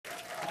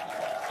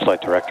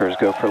Flight directors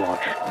go for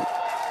launch.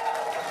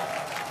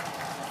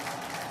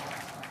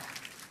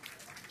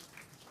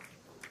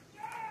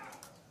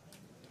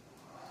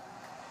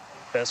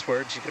 Best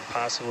words you could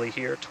possibly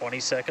hear 20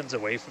 seconds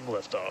away from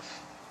liftoff.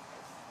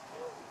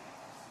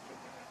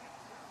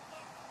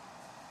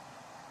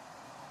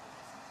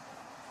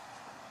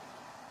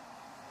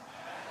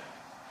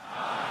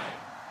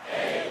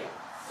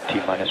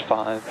 T-minus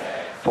 5,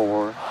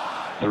 4,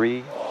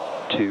 3,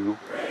 2,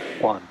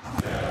 1.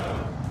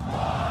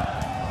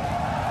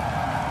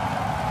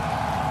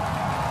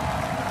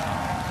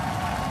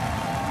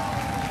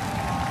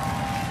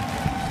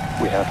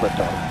 We have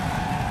liftoff.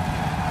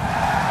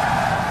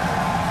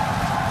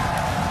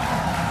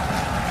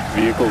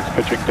 Vehicles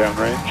pitching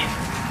downrange.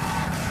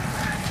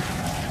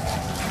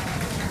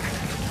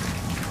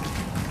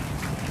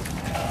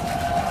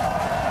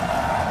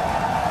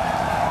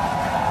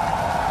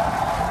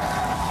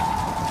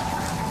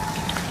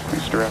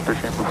 Booster after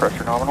chamber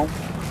pressure nominal.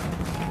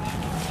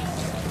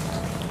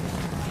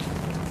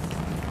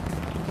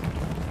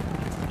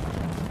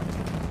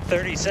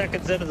 "30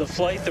 seconds into the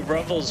flight, the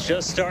rumble's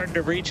just starting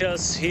to reach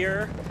us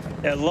here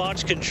at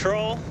launch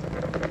control.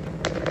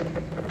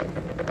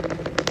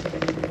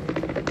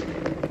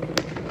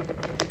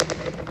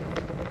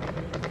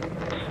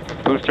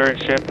 Booster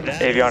and ship,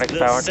 That avionics is the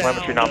power and sound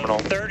telemetry nominal.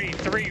 of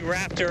 33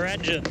 Raptor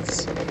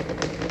engines.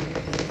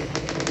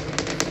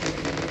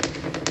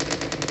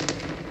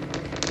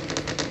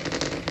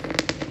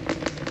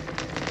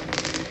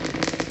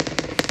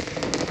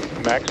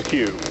 Max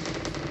Q.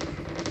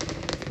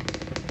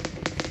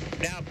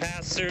 Now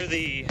pass through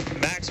the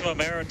maximum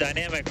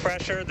aerodynamic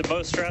pressure, the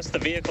most stress the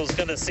vehicle's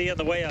going to see on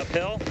the way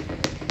uphill.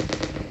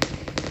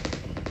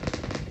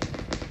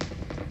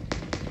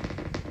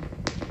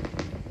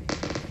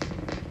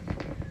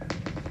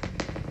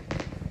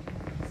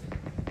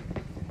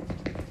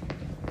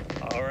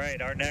 All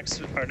right, our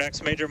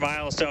next major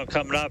milestone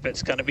coming up,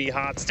 it's going to be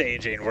hot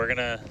staging. We're going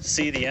to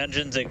see the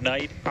engines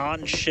ignite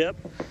on ship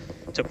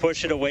to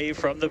push it away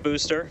from the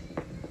booster.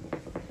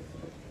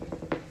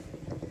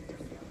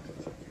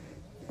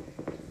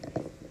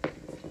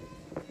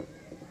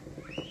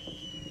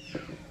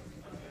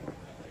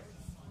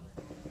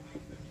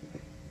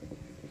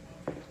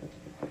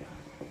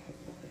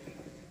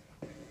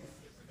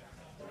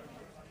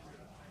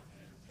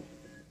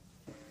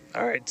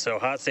 All right, so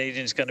hot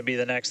staging is going to be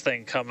the next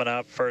thing coming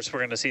up. First, we're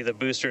going to see the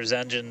booster's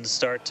engines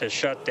start to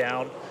shut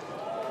down,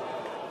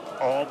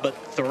 all but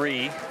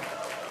 3.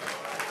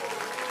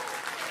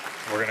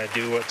 We're going to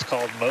do what's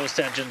called most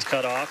engines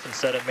cut off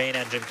instead of main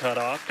engine cut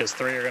off, because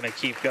 3 are going to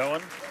keep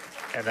going,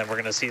 and then we're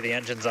going to see the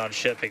engines on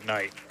ship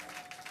ignite.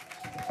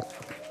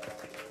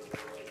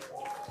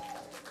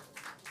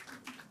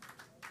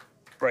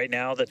 Right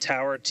now, the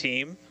tower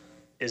team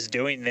is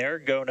doing their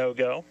go, no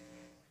go.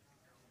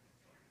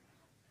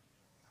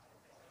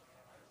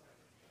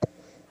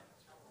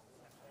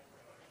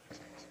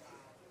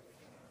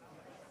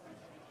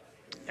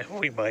 And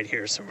we might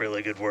hear some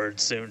really good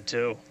words soon,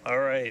 too. All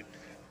right.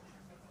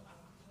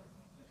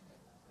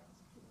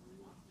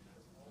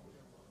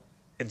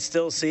 Can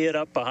still see it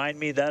up behind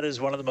me. That is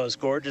one of the most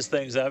gorgeous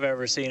things I've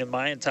ever seen in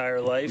my entire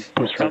life.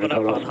 Coming up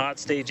on hot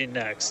staging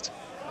next.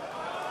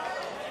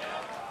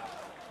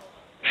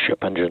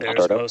 Ship engine There's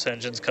startup. most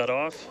engines cut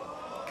off.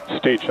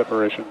 Stage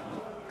separation.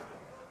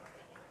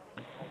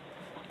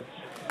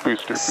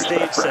 Booster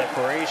Stage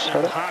separation,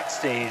 startup. hot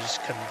stage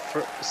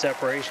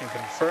separation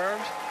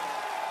confirmed.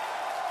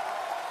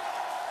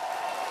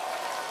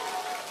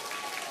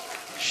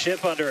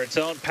 Ship under its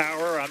own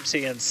power. I'm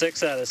seeing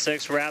 6 out of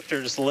 6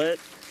 Raptors lit.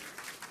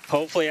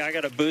 Hopefully I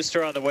got a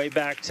booster on the way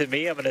back to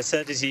me. I'm going to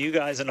send it to you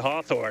guys in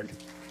Hawthorne.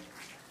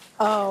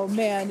 Oh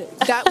man,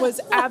 that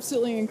was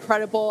absolutely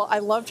incredible. I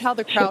loved how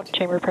the crowd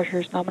Chamber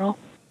pressure is nominal.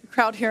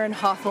 Crowd here in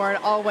Hawthorne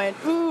all went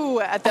ooh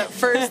at that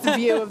first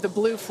view of the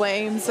blue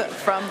flames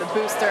from the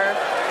booster.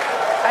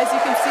 As you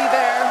can see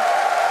there,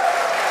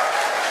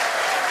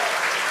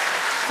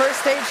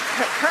 first stage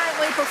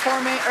currently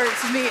performing, or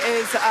excuse me,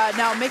 is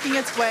now making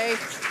its way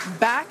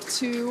back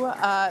to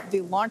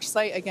the launch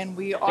site. Again,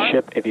 we are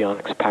Ship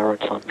avionics power and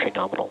telemetry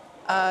nominal.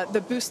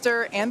 the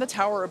booster and the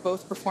tower are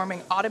both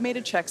performing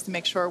automated checks to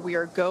make sure we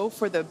are go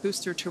for the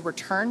booster to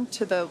return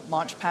to the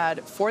launch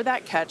pad for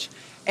that catch.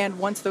 And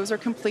once those are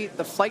complete,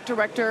 the flight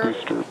director...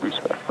 Booster,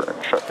 boost back burn,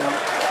 shut down.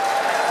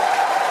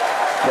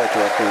 Flight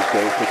directors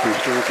go for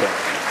booster return.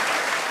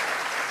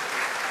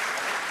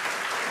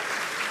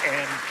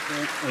 And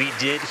we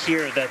did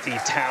hear that the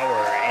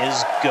tower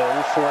is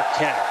go for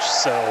catch.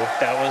 So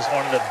that was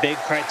one of the big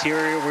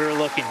criteria we were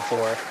looking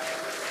for.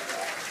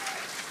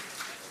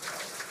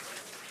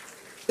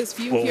 This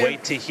view We'll here,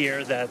 wait to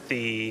hear that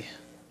the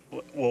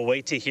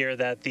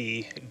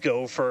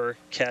go for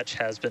catch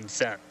has been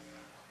sent.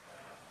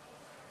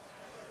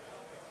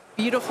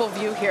 beautiful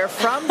view here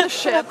from the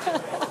ship.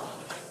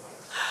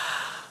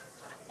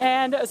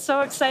 And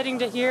so exciting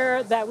to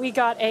hear that we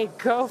got a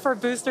go for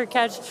booster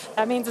catch.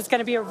 That means it's going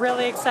to be a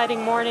really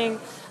exciting morning.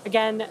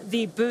 Again,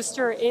 the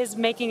booster is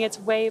making its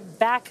way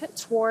back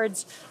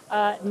towards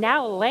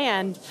now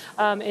land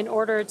in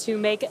order to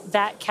make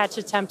that catch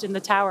attempt in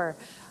the tower.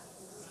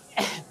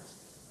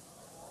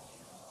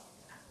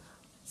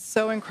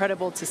 So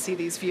incredible to see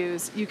these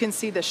views. You can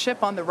see the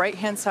ship on the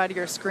right-hand side of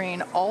your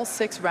screen. All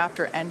 6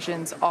 Raptor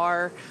engines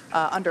are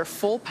under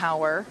full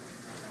power.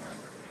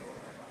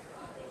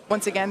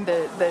 Once again,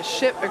 the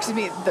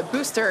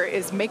booster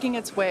is making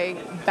its way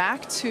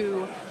back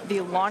to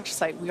the launch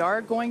site. We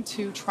are going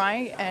to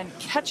try and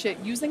catch it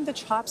using the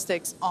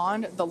chopsticks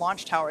on the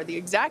launch tower, the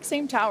exact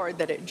same tower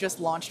that it just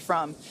launched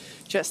from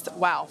just,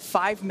 wow,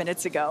 5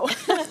 minutes ago.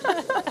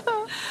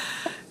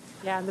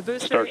 Yeah, and the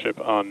booster. Starship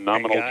on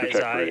nominal guys,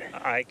 trajectory.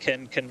 I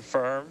can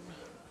confirm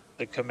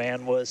the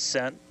command was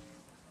sent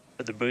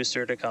for the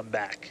booster to come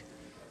back.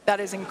 That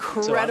is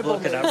incredible. So I'm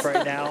looking news. up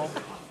right now.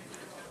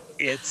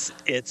 It's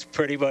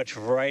pretty much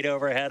right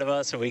overhead of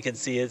us, and we can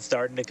see it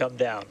starting to come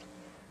down.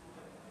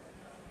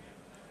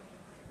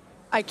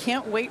 I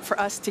can't wait for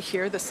us to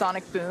hear the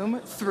sonic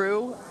boom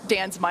through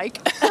Dan's mic.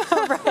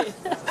 Right.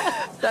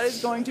 That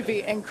is going to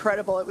be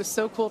incredible. It was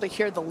so cool to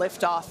hear the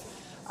liftoff.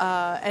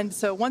 And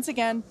so once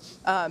again,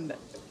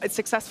 a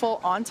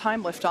successful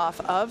on-time liftoff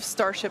of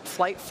Starship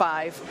Flight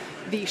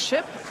 5. The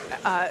ship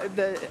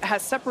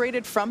has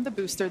separated from the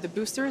booster. The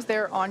booster is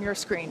there on your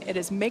screen. It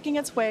is making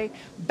its way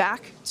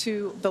back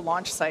to the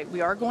launch site. We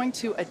are going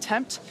to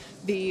attempt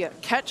the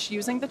catch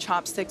using the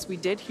chopsticks. We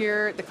did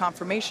hear the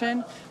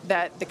confirmation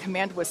that the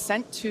command was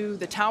sent to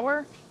the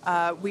tower.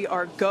 We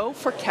are go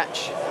for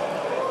catch.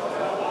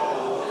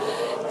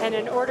 And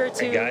in order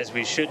to... And guys,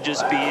 we should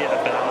just be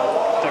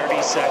about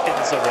 30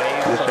 seconds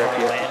away from our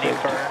landing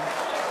burn.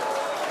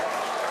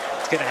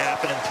 It's going to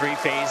happen in 3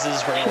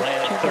 phases. We're going to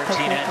land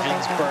 13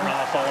 engines, burn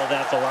off all of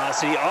that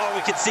velocity. Oh,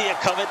 we can see it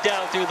coming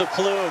down through the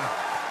plume.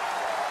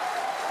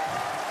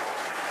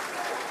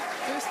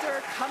 Booster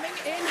coming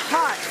in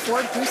hot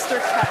for booster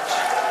catch.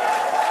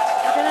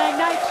 We're going to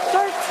ignite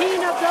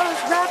 13 of those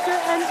Raptor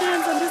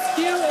engines, and this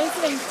view is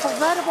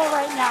incredible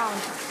right now.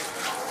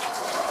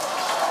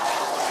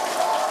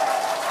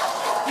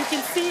 You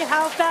can see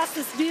how fast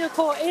this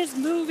vehicle is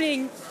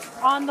moving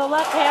on the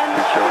left-hand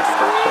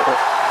screen.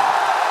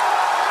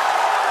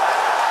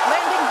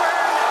 Landing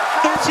burn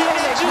has 13 been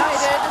engines.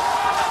 ignited.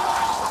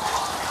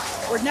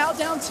 We're now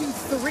down to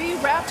 3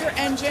 Raptor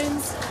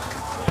engines.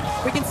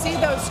 We can see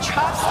those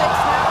chopsticks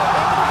now in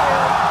the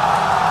air.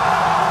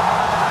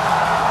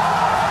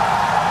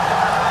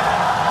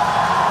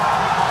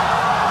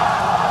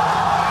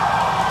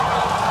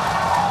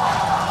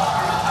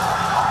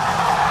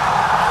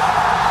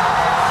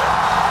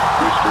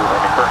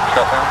 Landing burn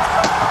shutdown.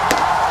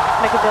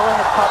 Mechazilla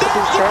has caught the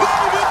booster.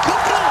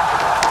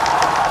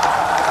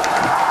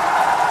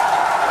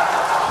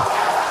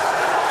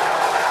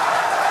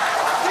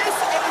 This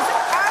is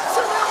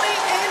absolutely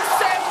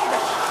insane.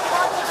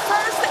 On the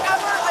first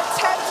ever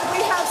attempt, we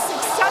have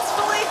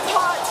successfully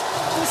caught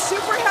the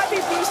Super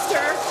Heavy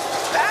booster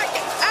back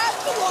at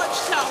the launch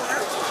tower.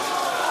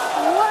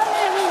 What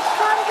an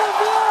incredible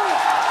view!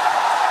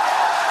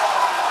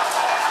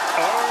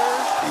 Are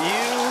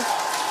you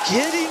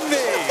kidding me?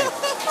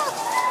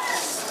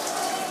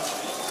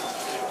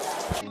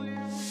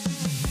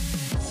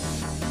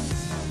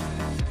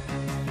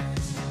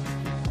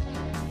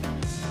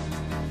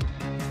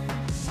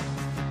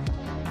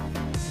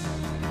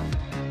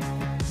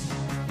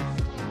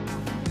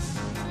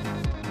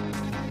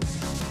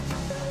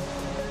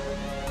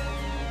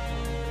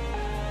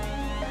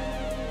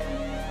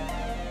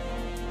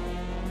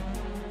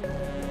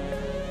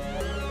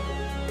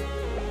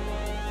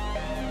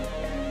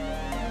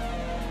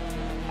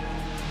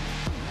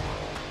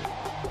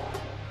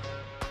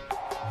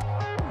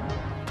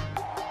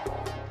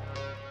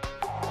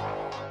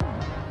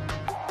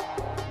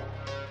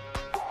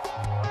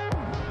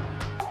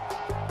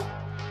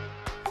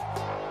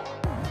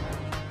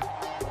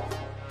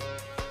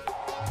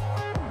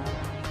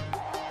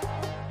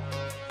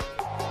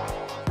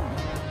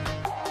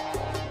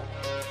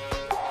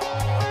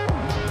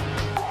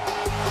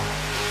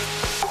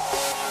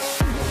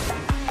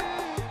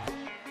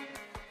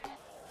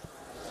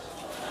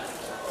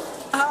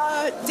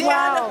 Dan,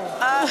 Wow.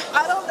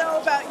 I don't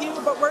know about you,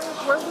 but we're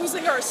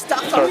losing our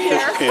stuff up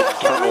Starship here. in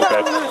terminal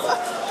bed.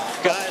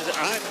 Guys,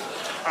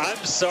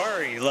 I'm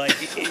sorry. Like,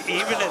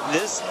 even in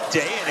this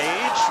day and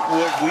age,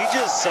 what we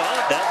just saw,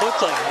 that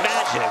looked like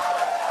magic.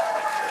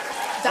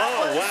 That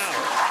Oh, was- wow.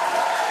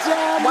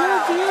 Dan, Wow. your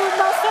view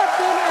must have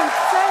been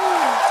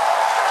insane.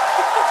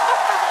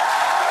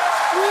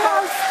 We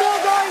are still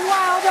going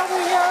wild over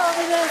here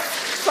over this.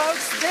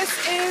 Folks, this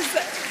is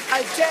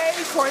a day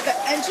for the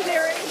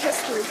engineering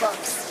history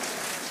books.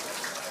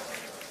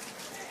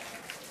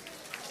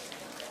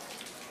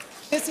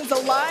 This is a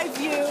live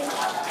view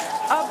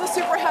of the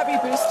Super Heavy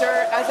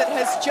booster as it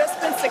has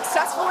just been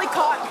successfully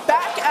caught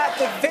back at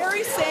the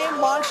very same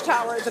launch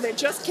tower that it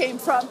just came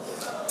from.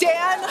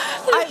 Dan,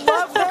 I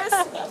love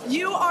this.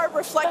 You are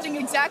reflecting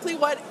exactly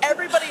what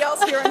everybody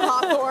else here in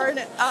Hawthorne,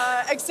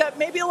 except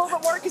maybe a little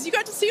bit more because you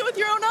got to see it with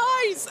your own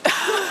eyes.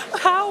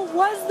 How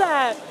was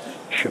that?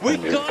 We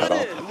got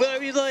it. I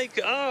mean,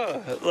 like,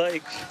 I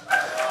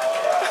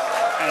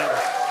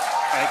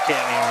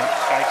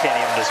can't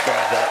even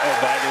describe that.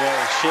 Oh, by the way,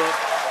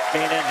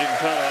 main engine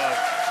cut off,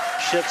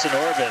 ship's in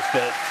orbit,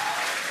 but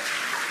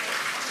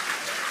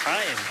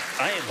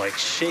I am like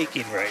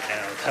shaking right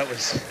now. That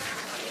was.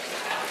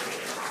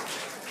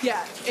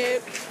 Yeah,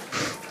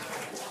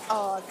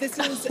 this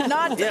is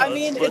not, Yeah, I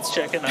mean, let's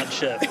check in on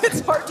ship. It's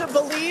hard to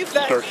believe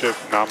that. Starship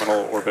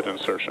nominal orbit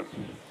insertion.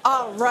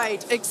 All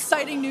right,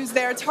 exciting news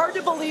there. It's hard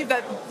to believe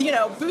that,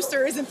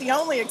 booster isn't the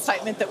only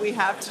excitement that we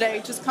have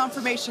today. Just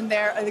confirmation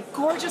there. A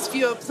gorgeous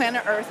view of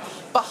planet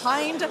Earth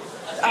behind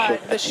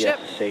the ship.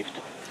 Yes, saved.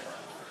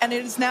 And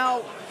it is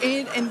now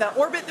in the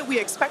orbit that we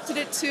expected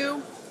it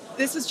to.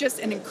 This is just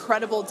an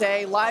incredible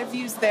day. Live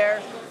views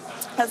there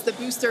as the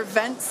booster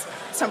vents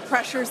some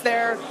pressures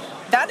there.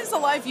 That is a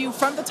live view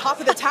from the top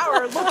of the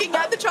tower looking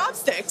at the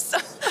chopsticks.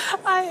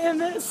 I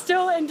am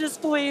still in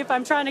disbelief.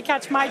 I'm trying to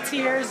catch my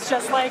tears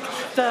just like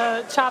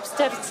the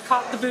chopsticks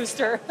caught the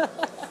booster.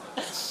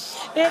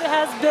 It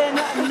has been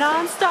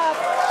nonstop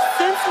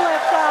since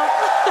liftoff.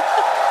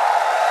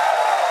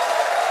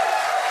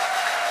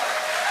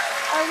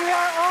 And we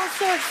are all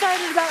so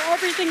excited about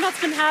everything that's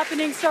been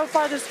happening so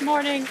far this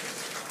morning.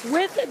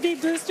 With the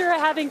booster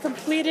having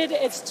completed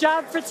its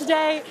job for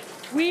today,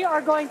 we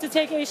are going to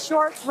take a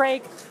short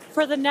break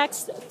for the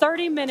next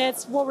 30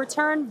 minutes. We'll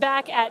return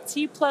back at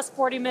T plus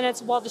 40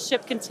 minutes while the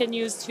ship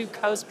continues to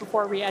coast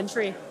before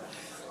re-entry.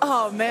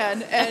 Oh,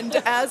 man. And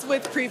as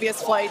with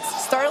previous flights,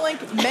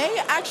 Starlink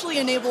may actually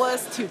enable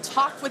us to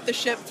talk with the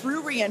ship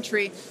through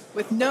re-entry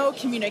with no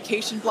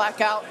communication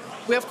blackout.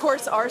 We, of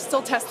course, are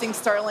still testing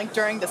Starlink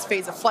during this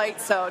phase of flight,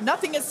 so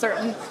nothing is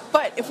certain.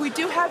 But if we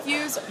do have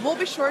views, we'll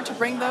be sure to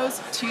bring those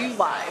to you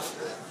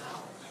live.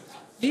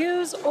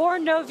 Views or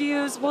no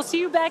views, we'll see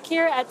you back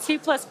here at T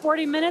plus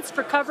 40 minutes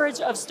for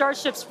coverage of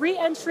Starship's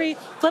re-entry,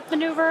 flip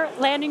maneuver,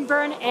 landing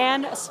burn,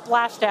 and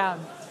splashdown.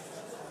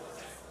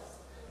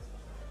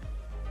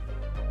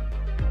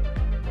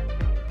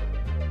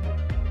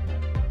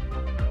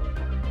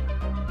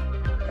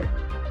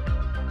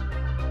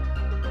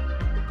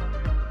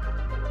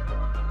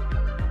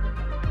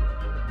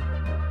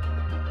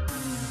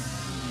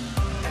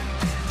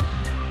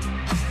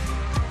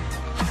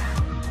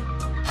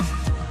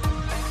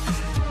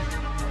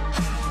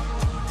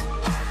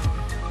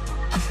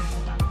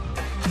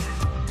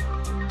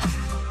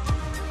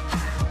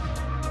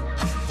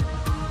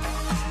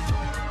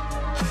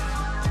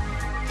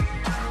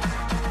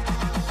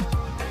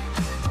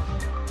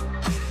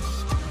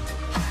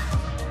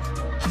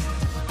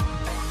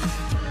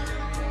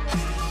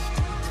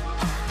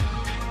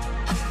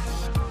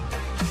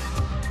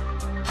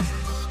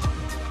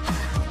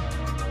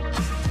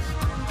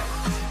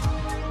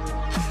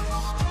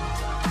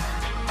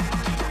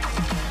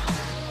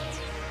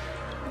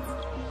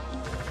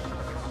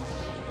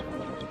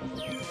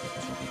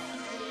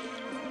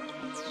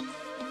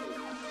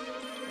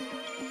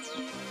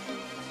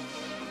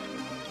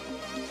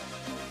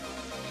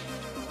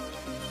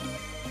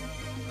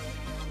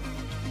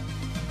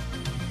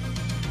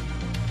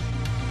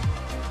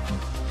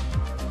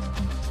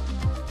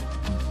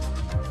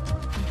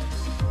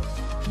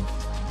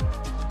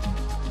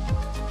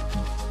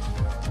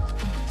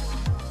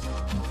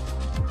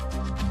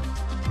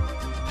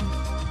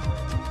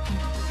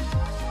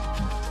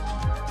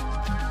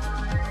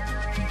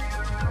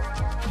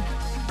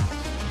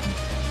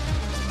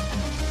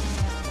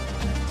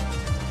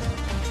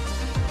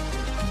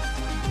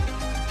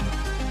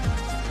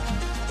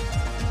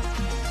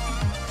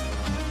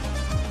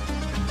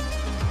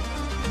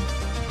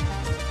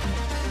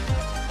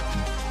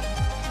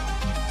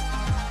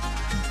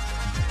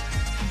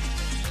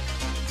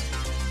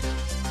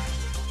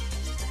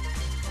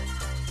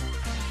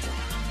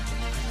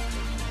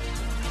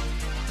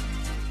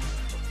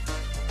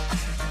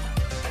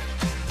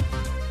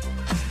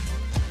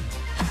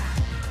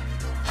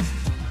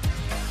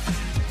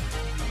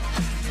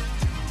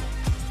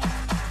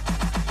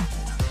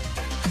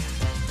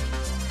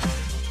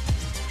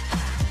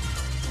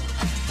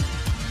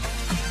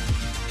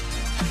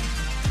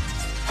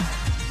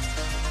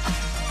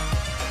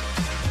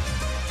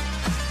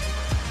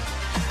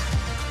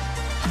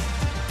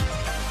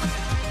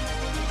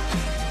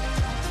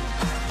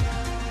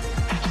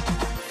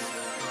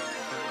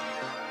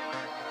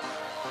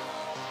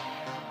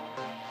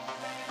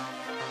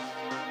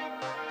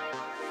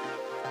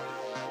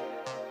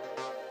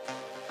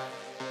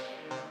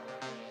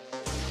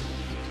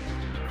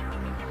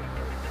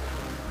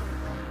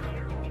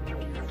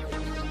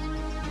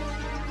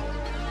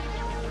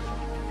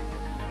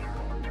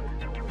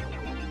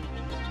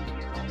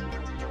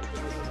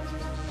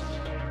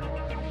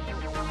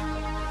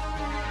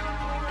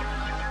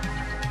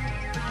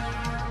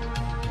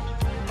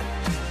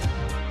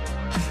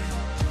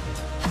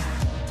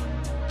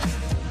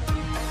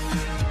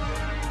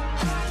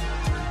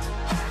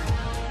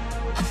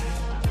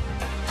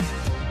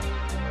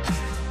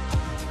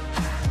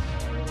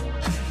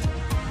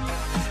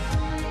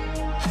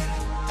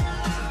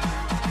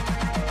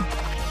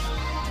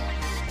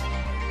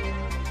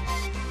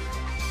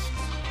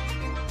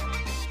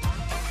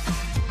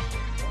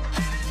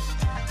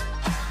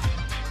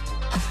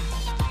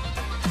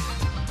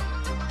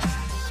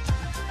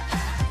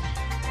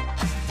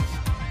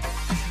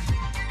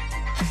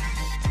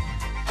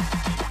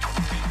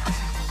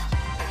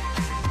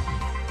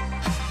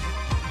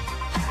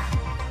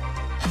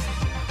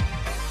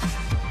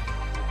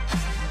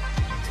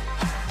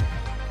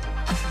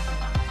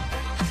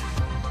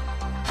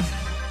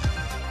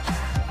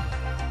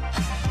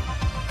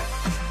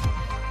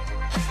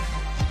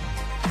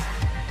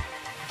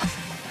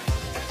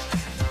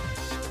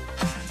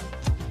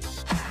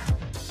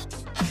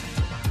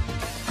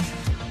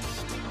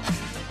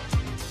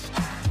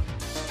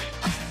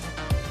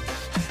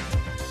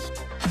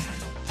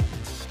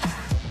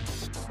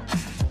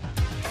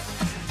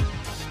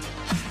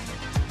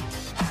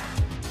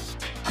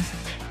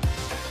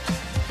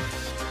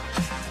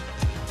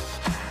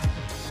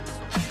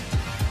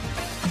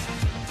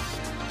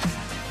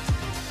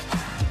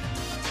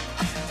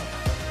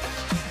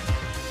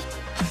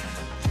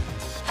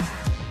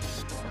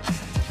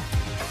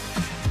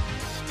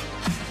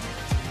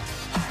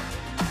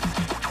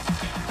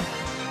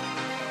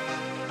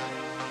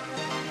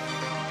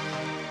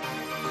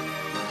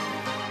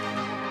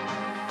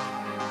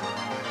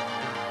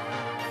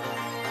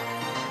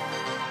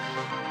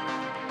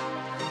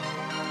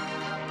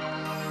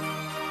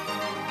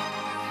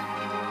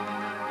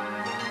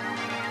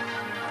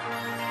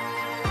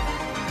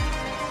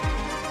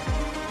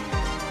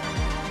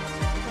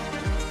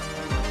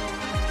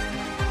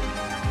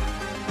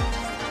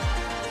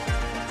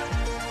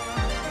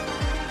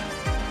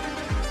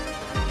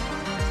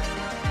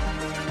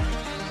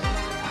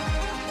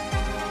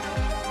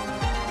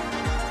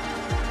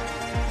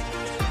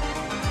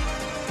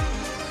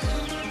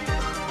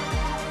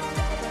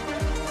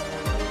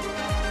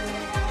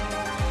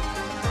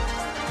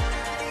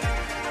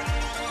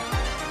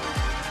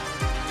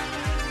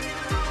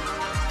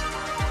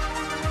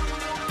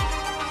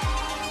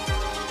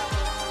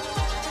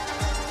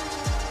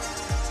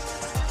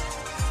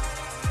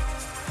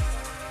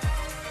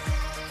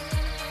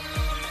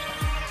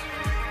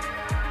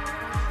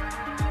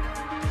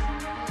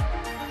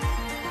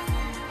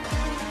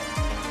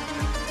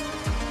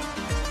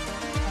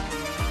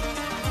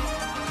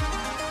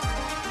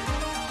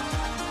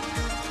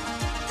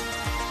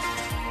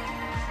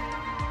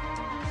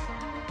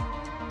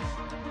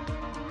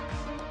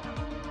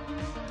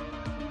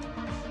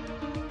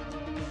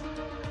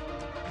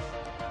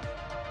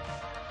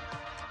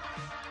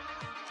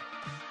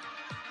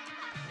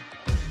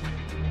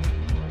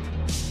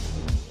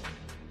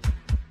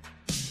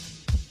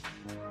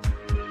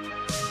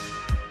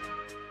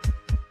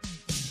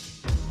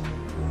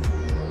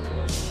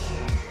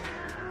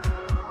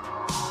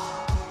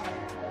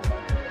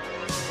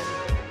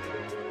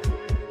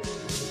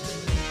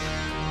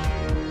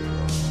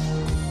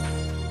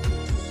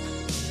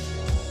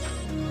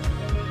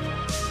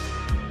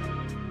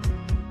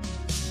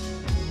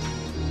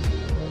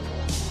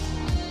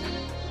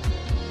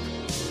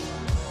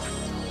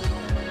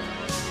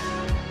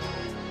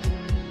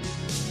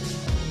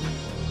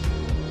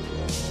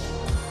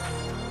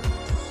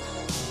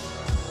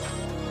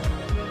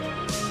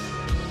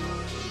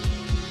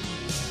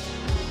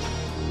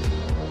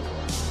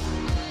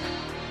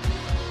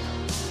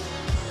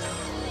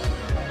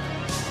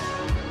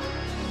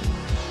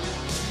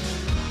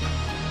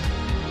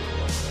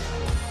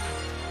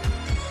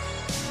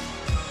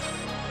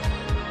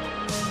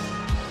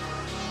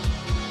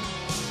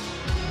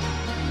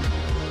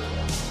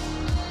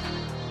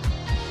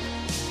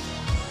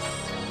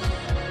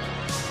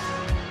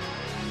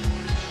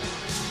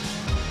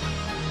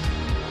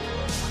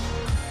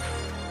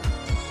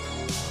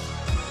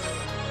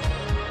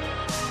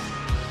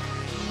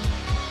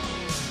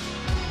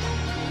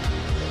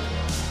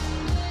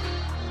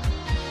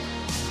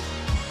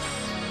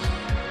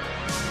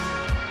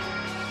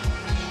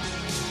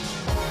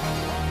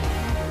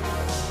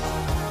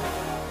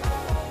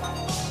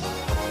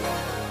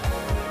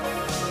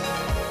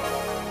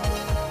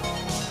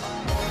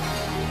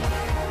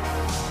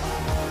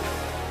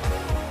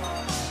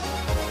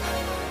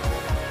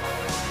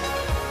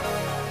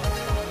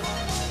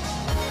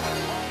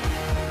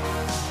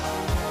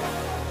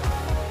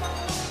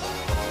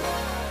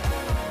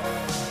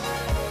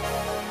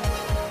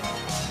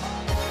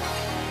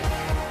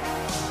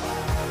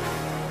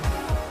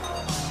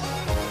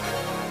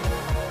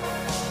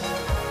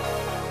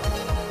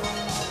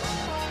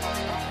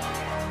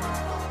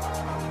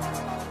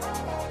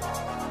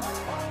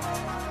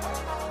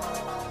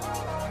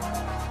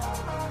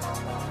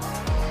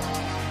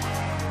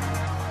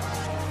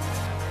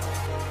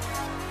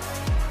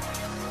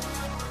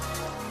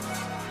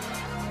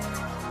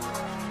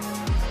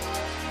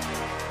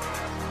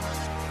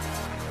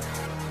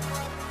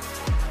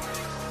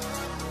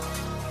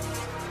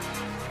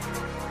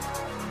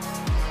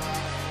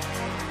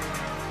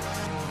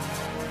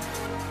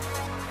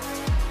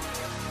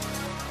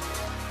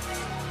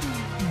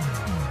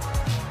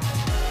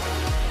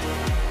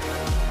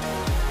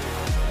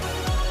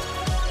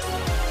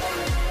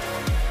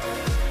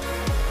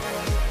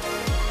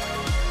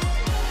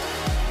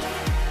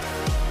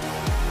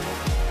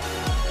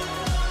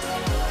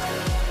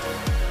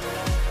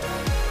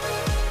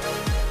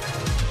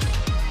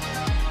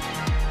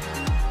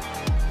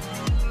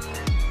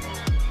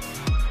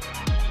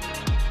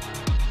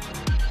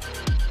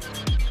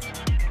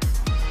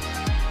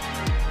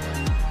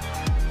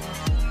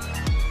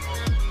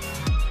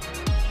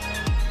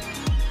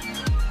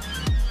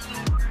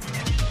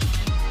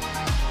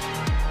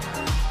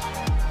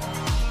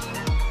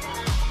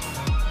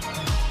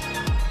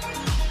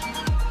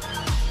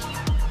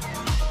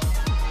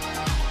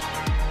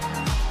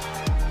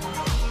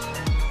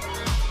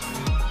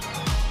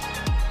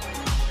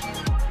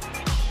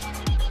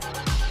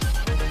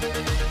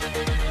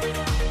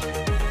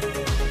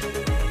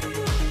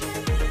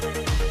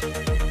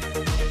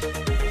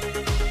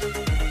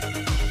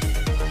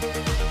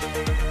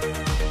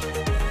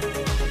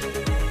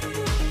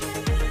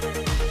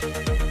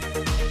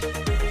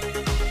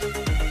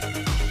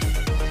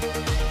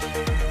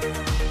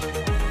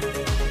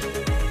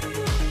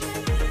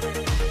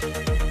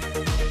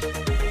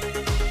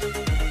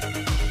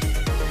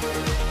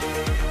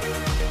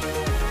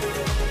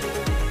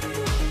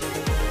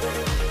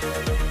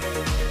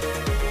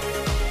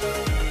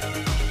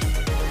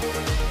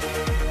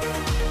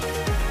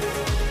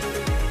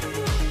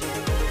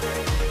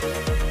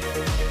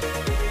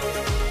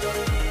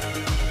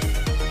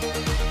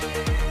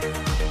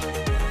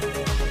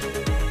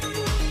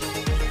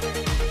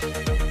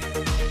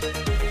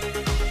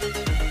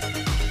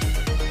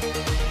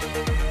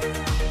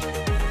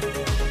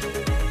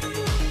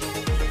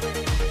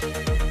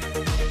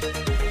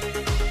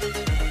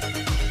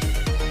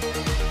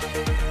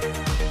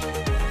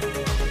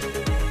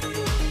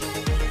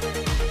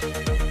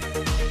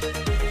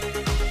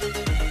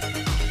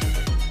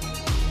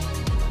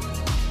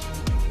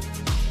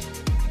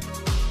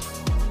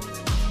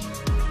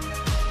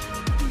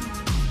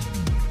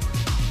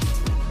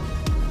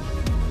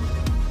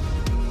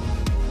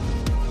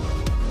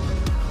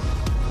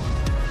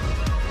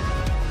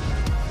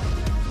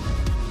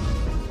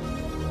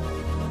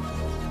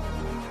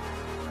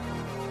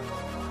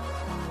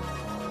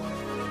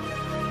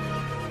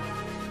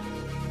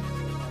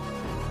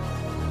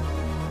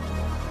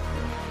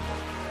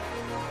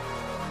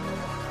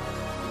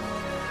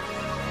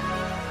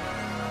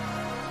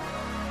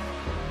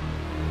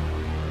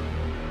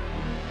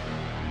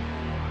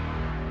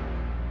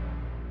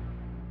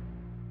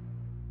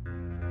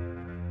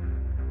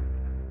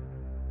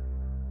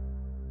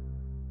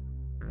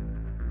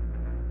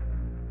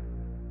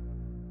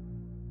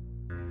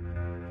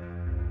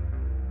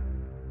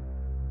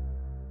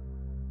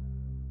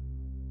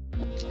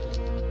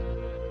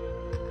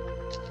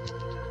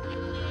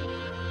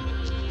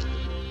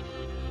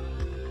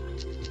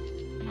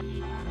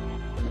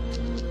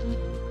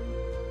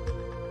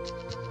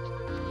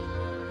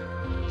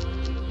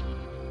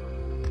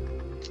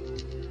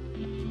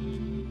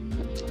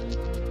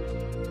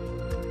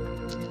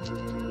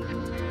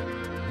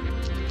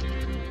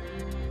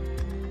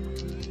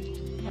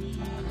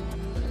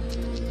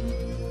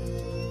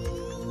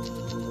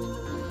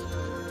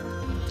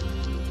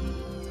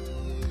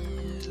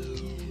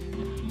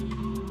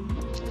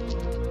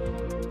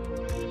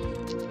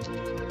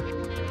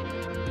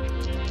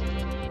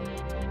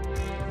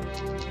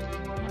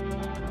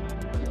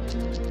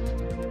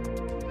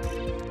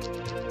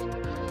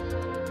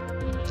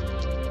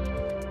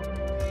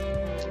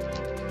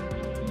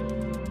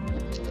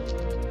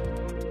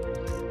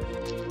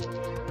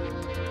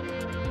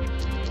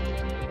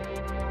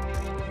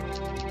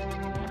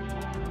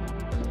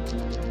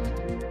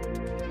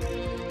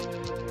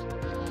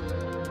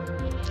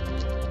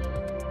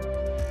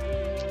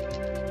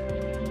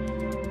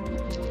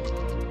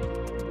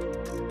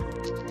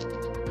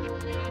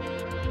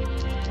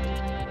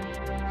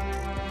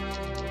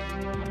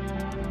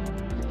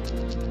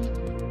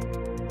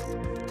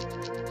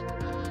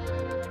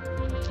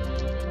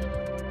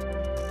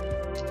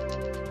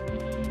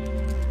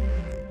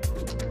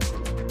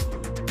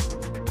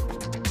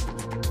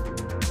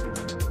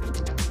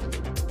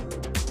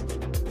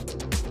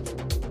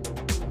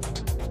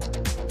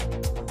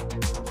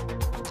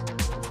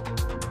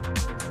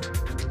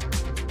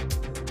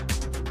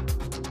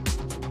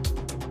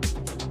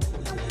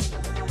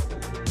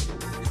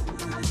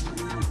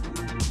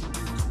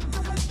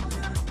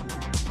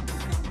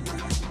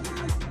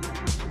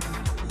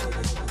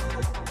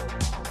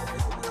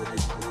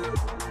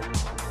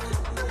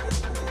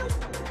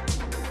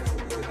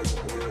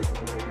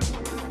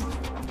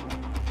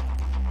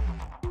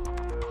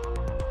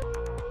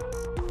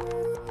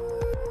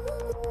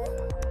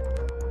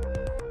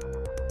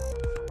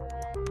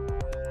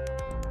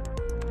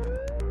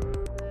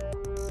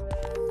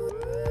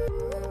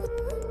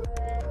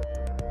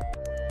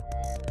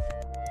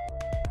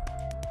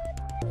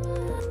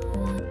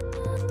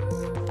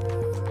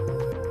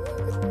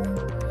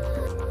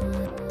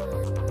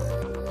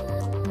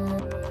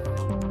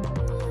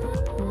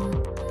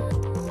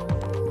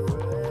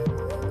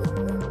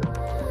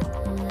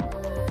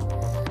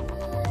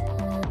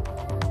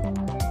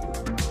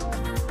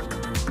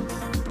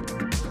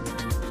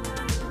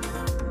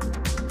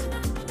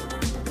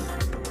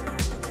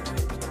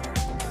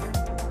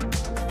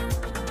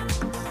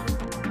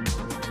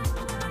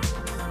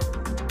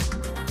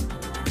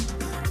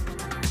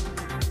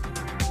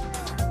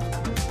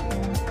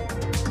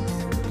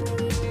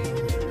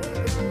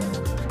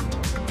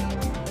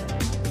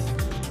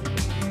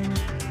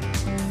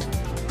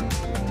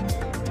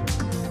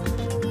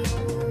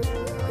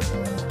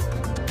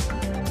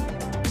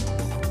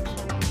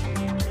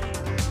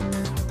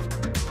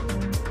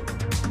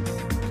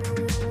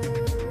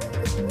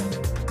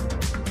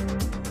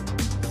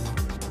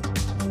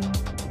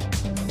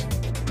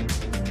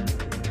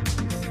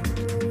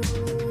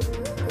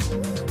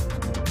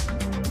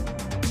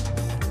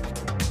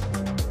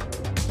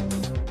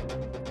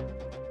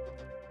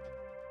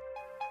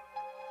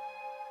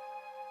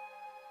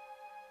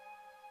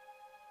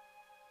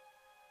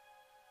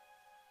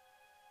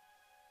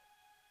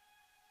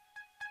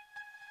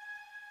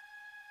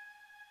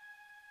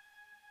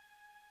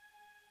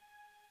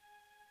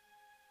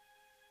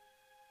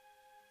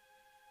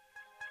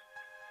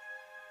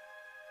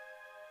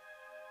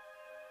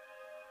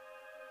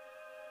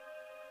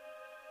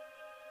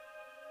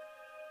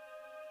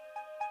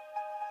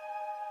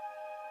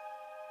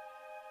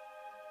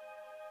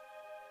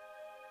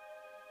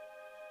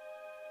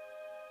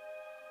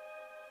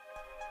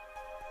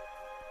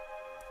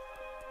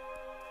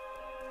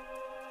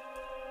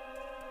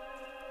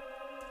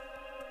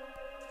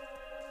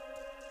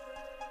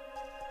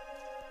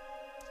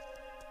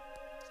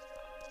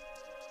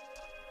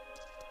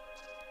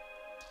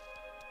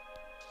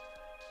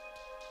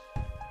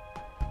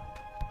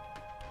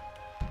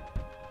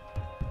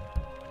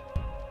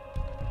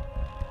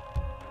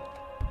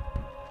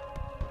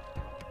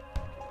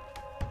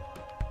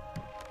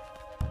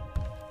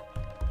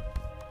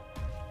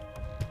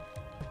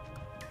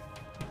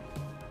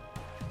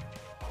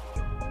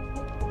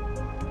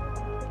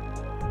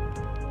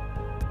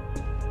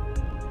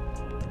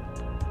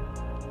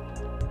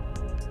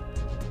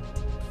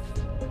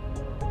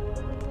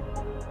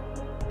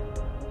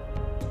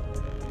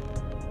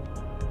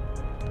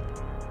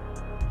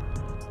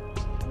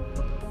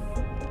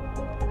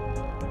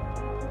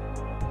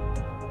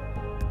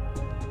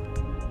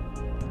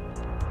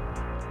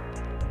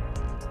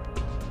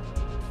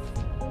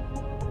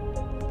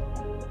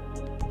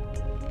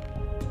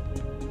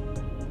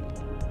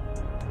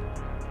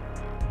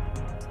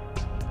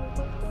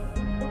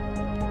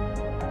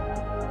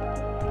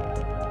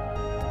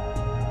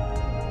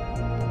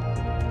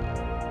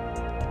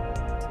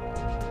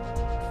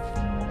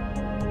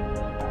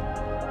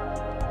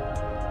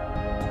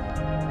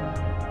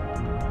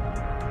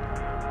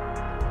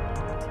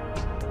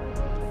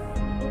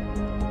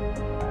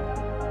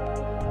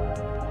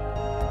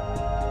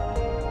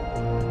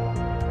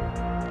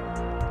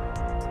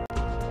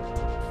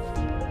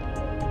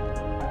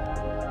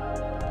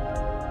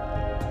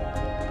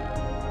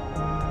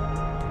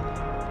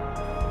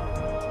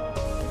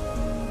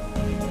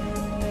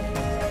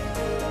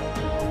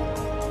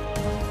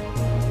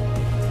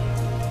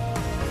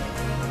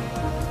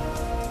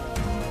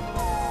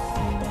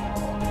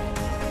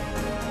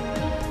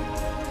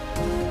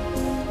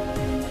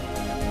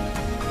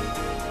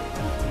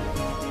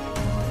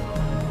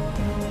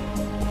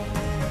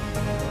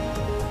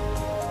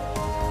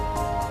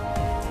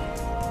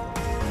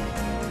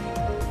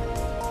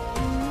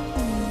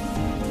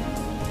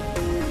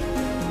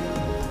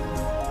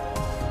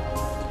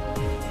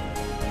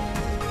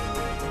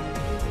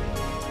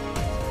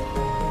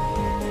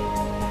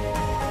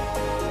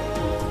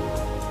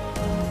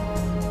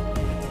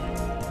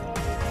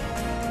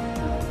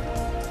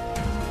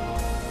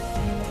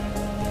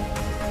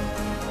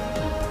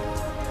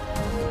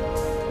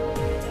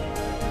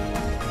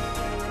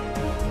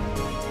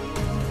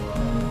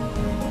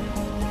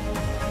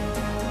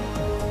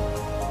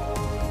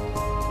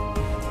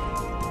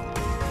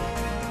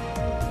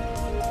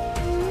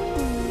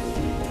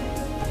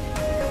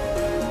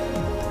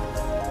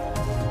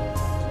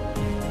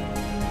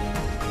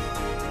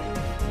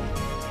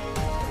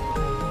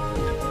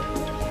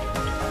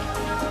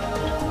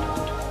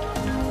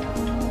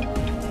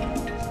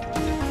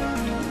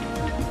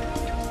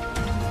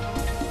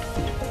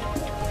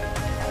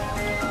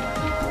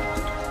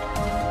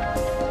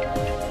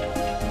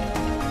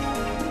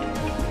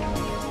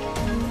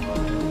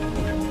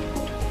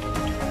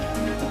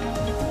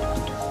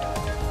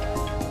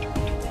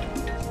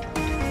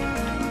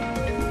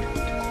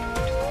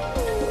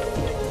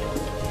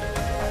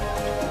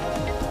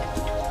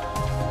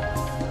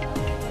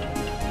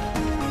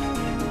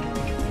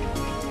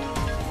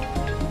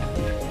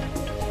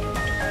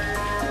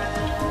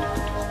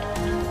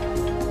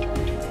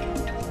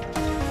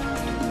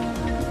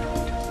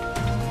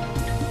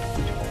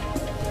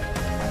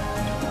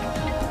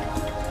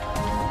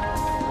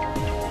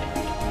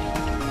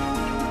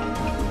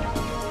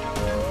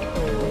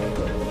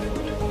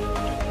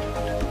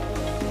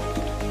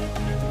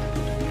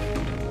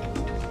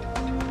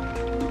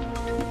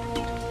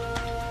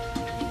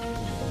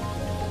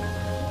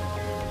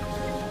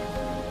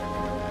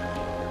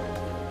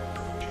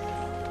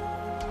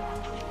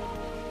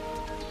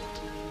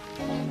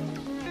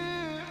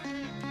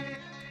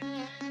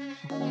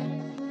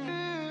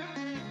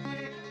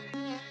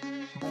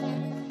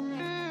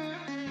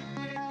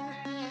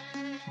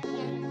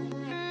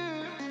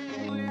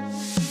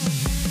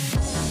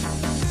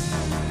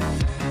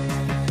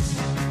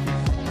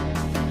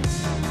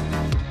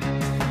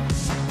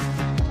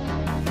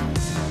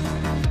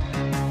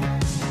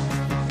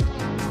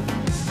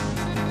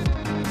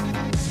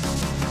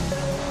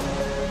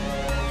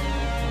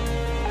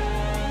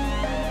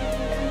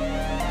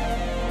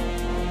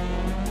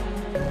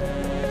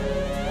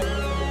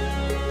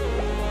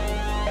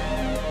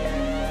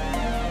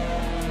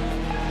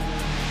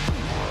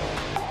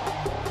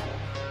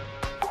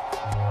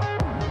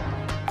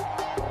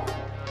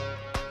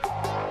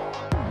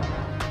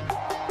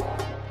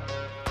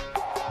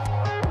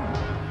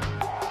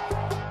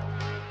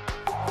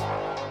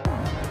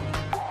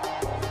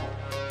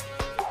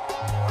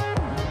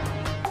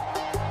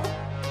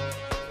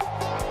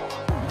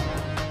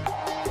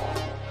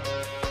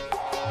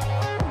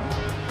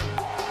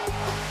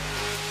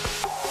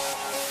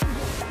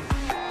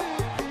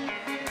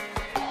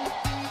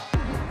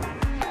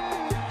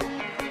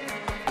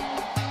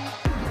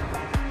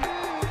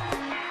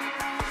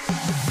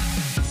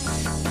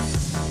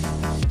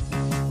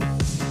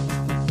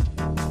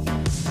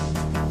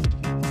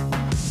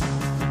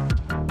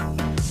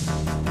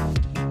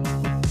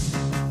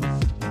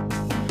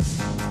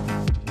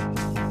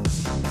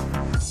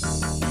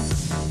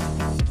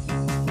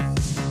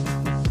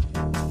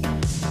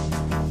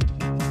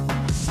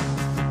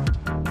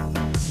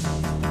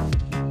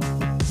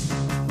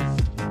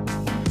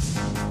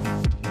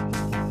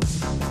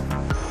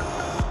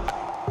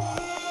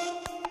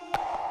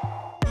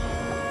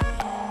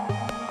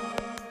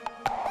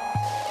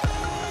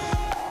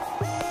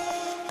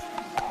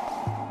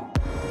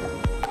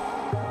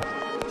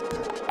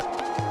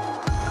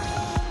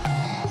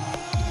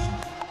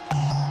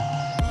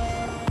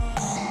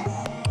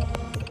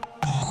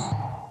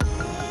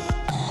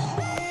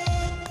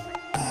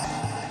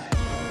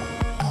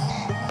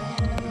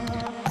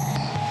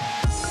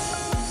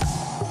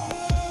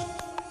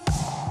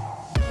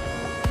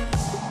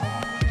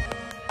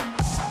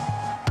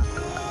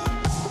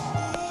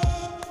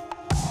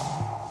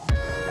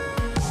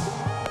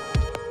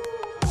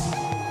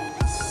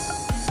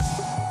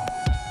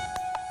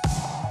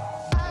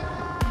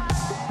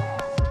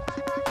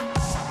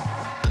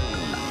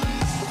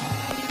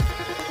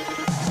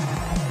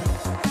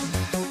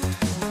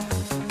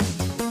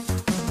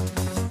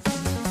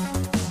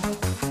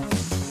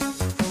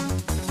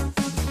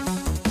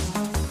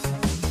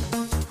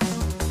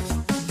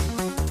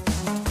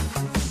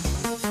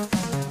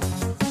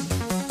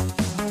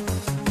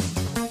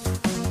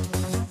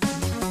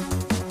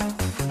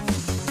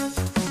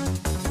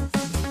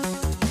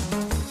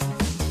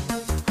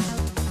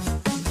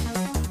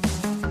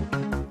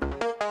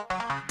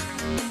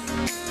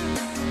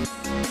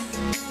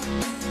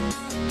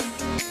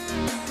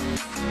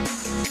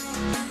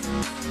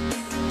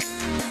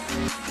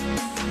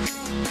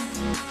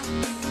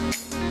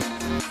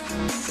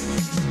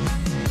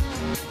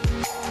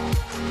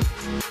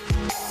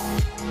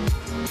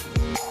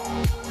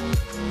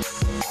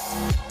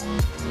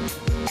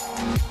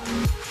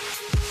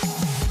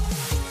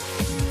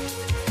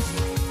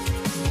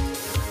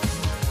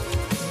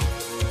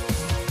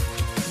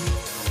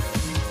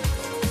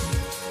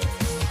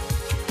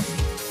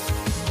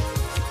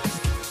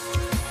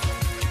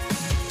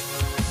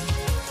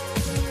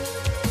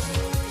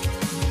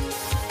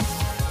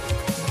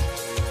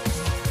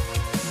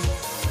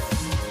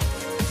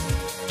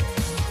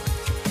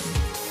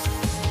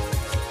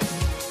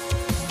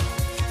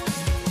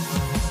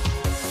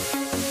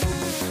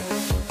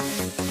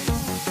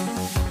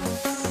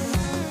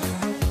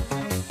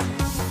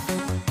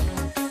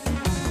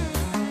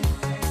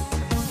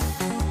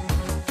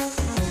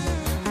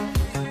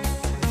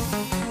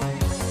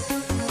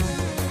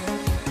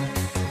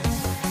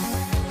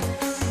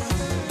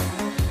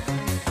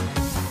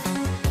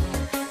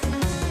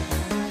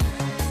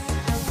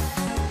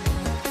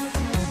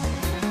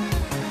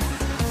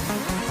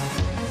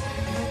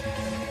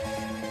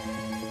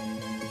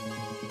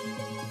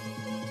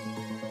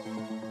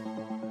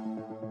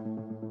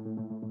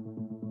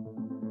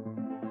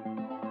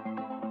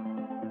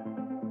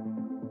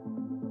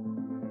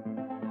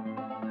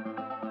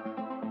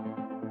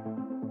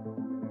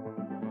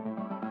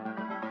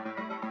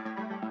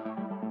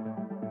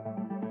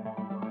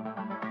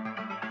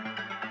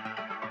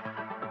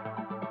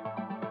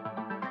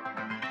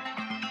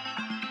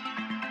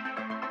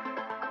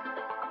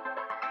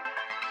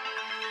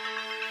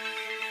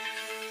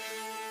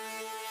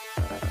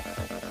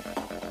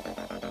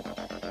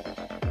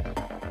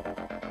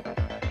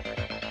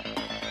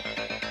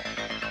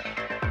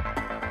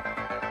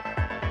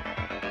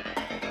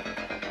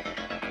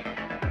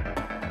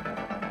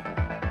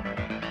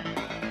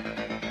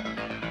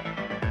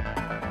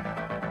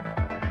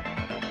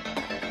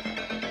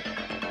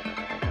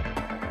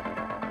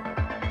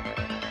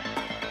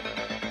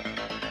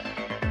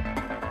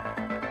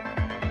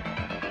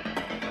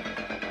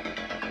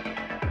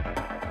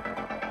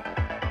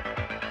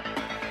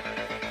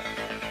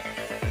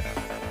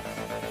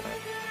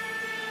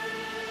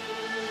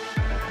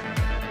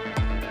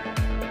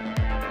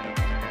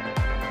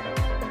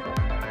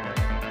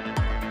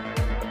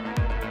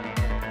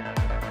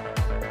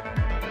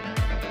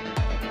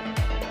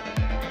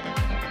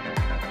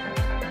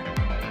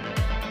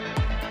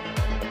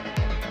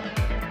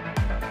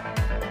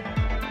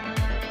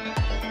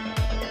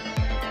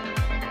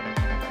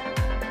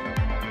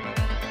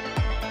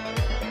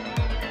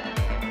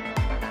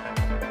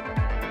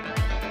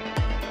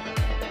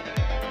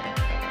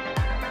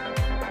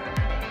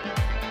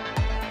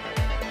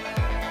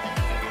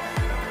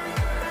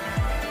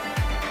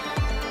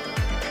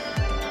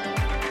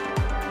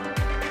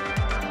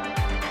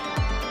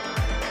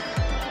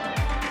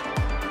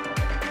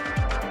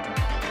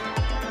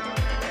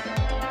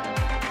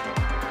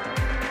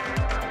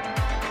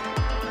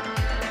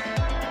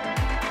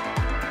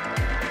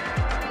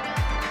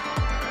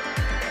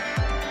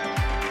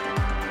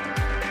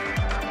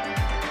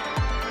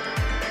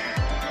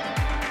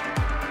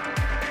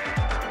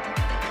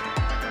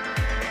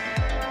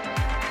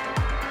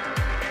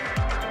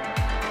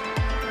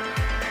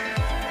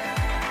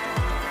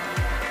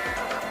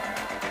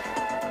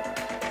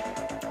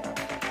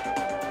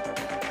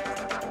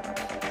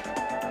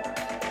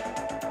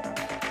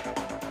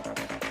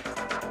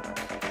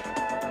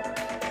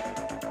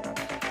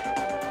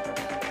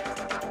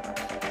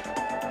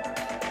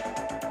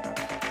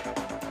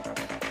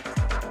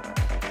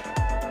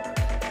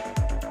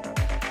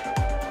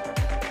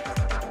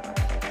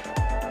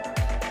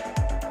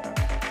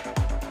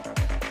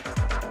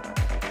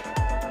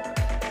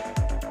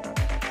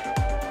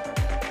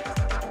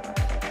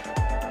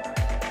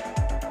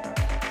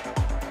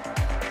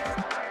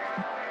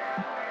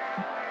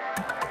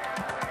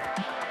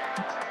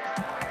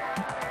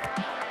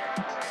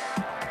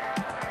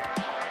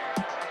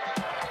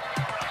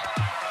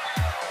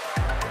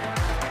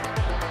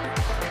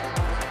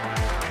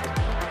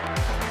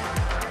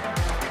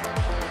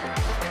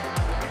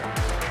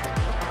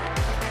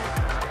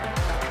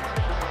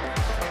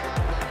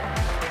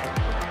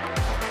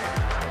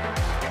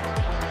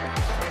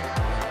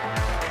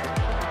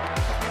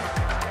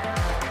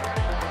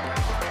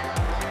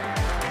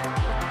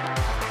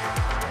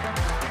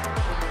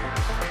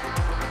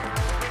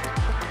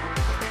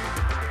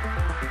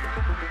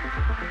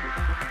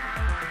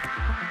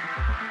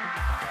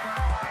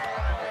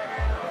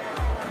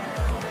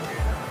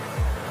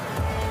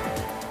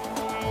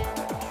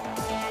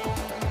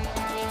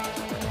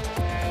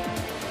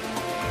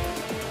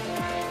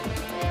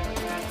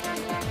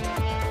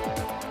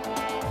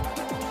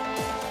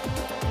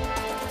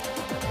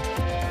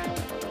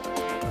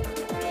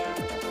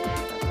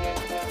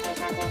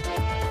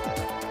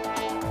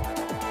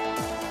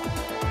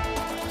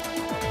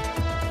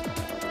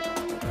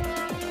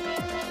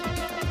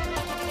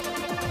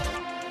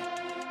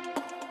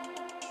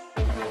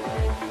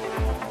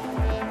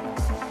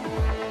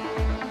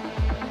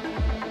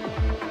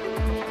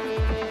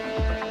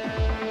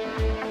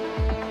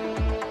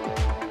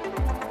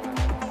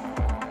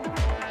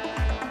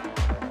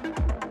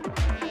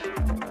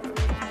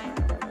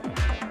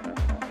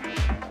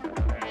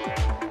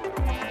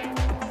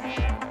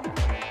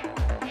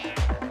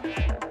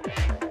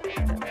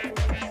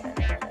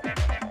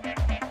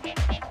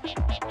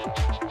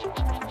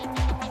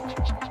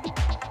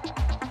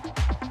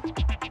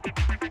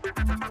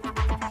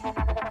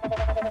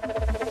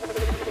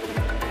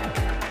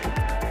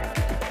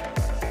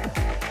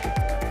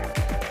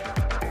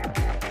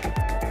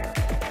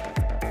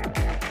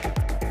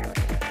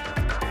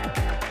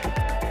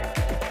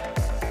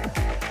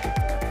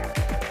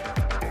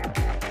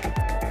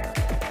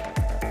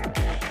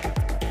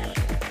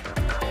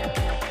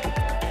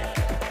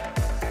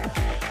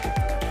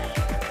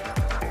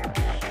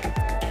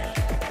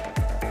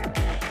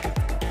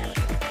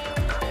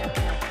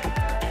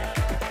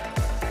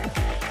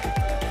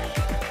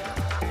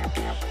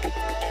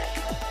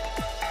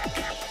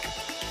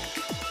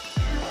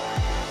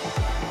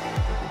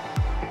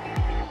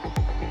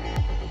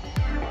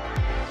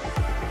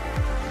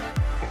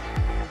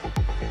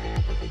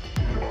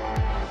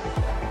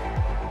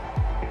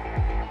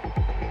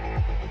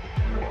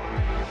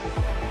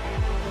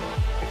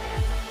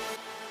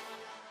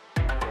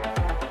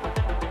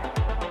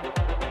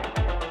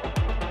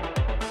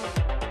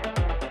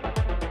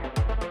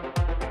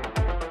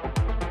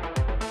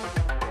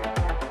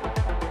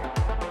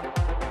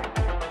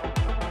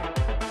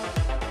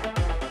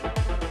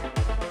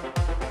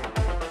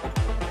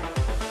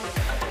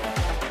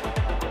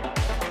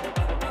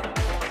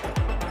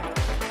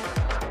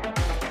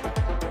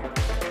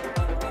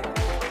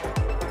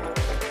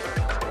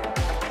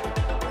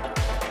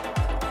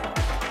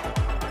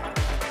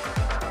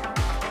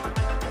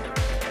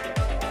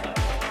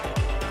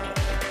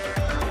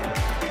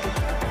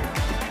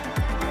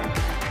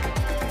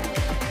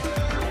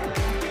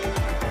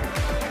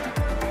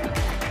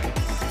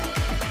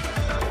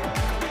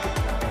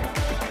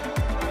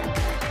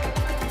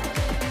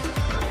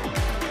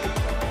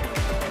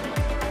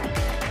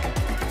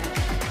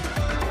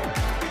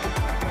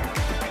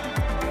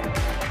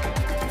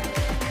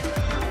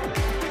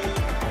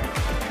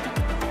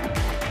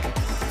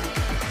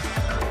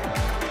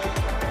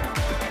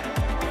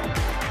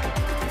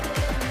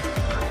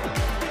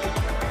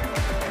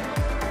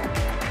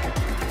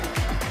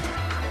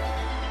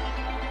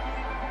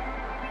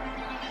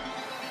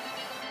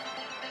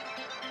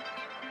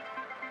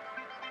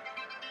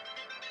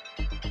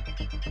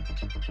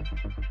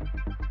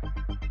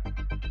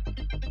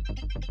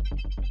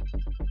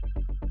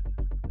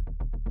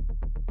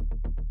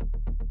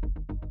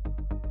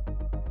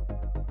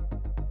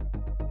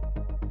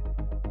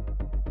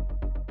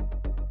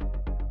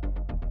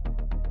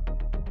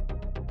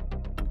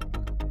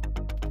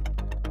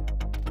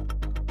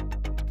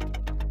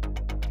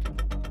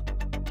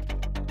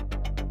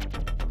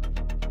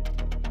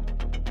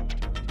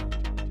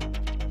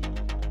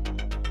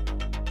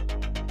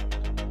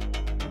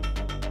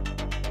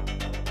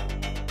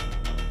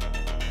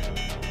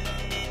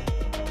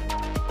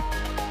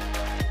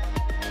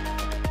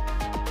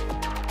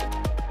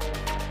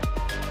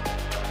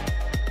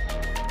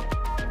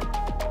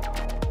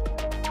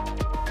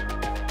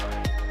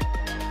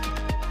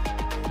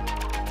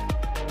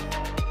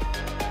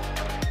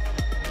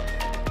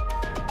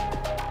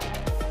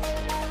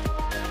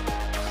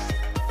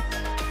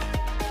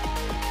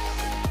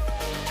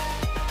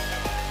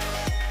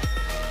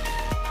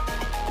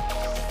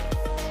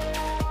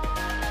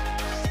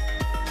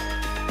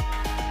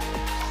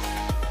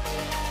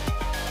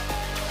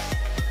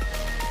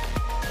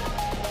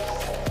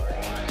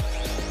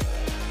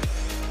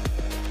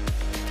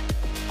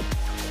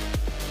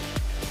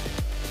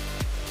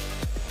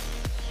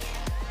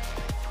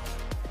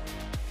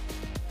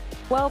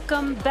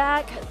 Welcome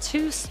back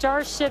to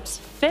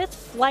Starship's 5th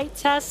flight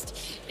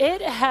test.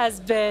 It has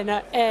been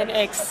an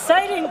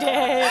exciting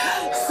day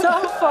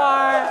so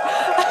far.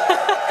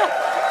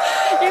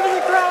 Even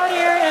the crowd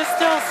here is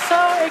still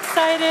so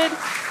excited.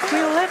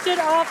 We lifted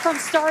off from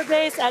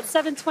Starbase at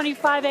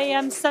 7:25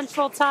 a.m.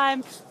 Central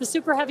Time. The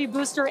Super Heavy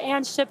booster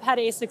and ship had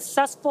a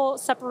successful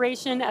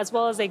separation, as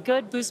well as a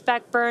good boost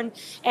back burn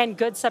and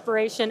good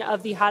separation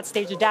of the hot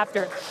stage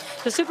adapter.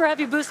 The Super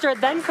Heavy booster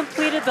then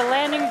completed the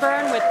landing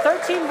burn with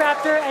 13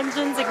 Raptor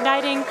engines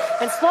igniting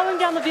and slowing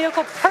down the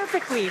vehicle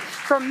perfectly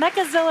for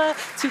Mechazilla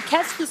to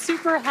catch the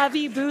Super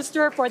Heavy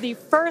booster for the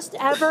first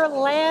ever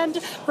land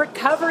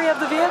recovery of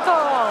the vehicle.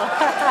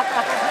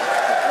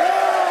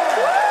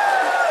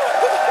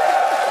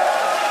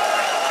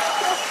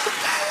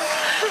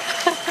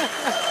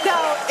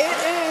 Now, it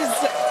is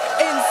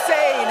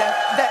insane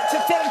to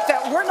think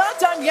that we're not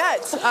done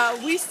yet.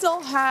 We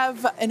still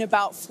have, in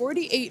about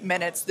 48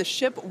 minutes, the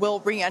ship will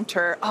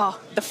re-enter.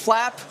 The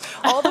flap,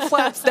 all the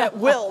flaps that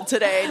will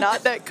today,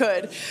 not that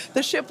could.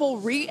 The ship will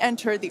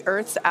re-enter the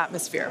Earth's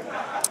atmosphere.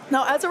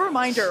 Now, as a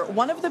reminder,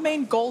 one of the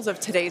main goals of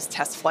today's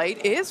test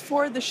flight is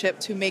for the ship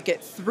to make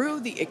it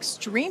through the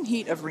extreme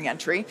heat of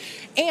re-entry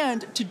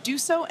and to do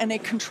so in a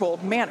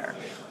controlled manner.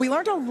 We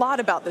learned a lot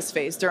about this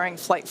phase during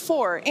Flight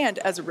 4 and,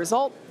 as a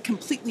result,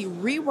 completely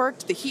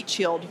reworked the heat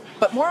shield,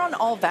 but more on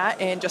all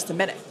that in just a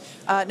minute.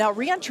 Now,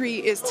 re-entry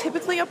is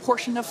typically a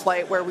portion of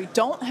flight where we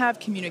don't have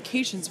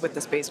communications with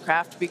the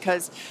spacecraft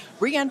because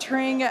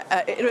re-entering,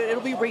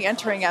 it'll be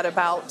re-entering at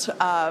about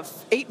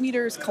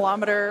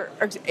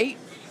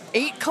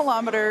 8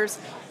 kilometers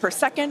per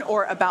second,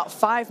 or about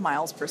 5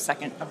 miles per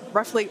second of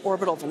roughly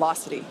orbital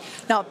velocity.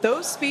 Now,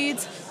 those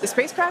speeds, the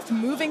spacecraft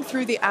moving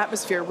through the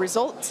atmosphere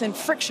results in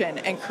friction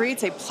and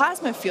creates a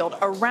plasma field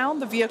around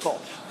the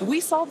vehicle. We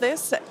saw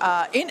this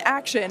in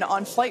action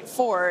on Flight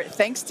 4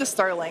 thanks to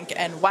Starlink,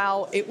 and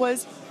wow, it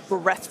was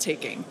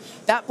breathtaking.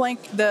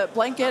 The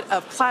blanket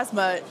of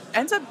plasma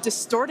ends up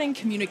distorting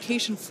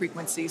communication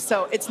frequencies,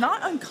 so it's not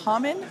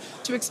uncommon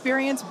to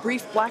experience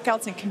brief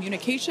blackouts in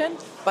communication,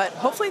 but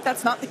hopefully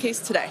that's not the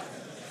case today.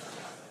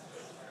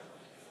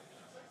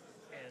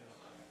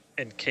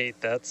 And Kate,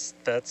 that's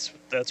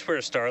where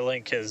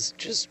Starlink has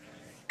just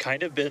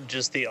kind of been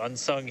just the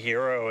unsung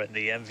hero and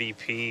the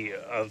MVP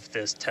of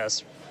this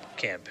test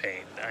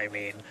campaign. I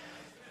mean,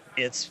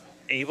 it's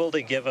able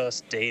to give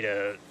us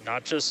data,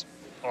 not just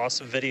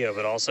awesome video,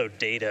 but also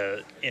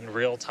data in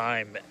real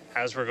time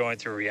as we're going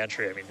through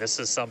reentry. I mean, this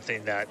is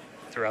something that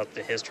throughout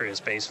the history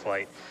of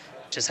spaceflight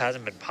just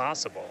hasn't been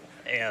possible.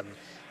 And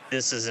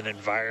this is an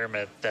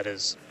environment that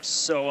is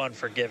so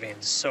unforgiving,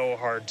 so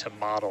hard to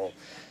model,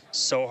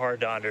 so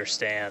hard to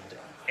understand.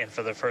 And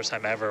for the first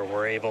time ever,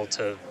 we're able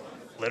to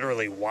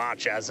literally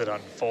watch as it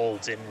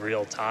unfolds in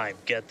real time,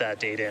 get that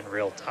data in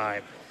real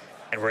time.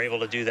 And we're able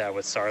to do that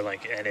with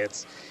Starlink. And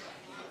it's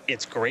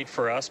great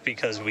for us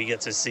because we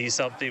get to see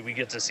something. We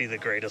get to see the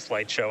greatest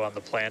light show on the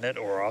planet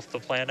or off the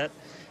planet.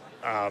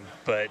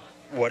 But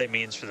what it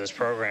means for this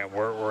program,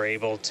 we're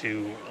able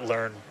to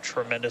learn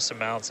tremendous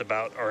amounts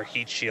about our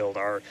heat shield,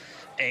 our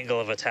angle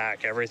of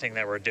attack, everything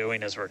that we're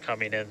doing as we're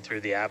coming in through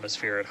the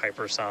atmosphere at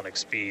hypersonic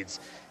speeds.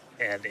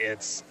 And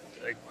it's,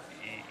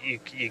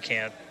 you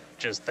can't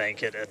just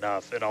thank it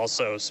enough. And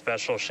also,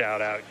 special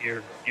shout out,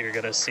 you're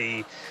going to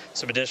see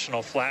some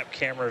additional flap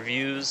camera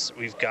views.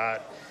 We've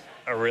got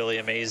a really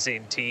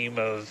amazing team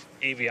of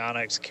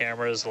avionics,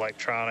 cameras,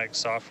 electronics,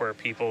 software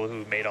people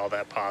who made all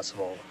that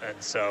possible.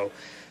 And so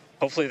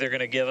hopefully they're going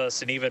to give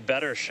us an even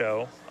better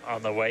show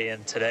on the way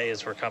in today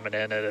as we're coming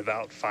in at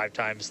about 5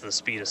 times the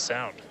speed of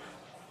sound.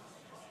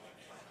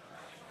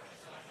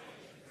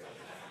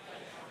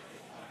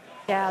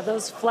 Yeah,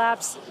 those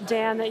flaps,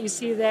 Dan, that you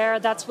see there,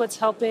 that's what's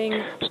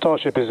helping.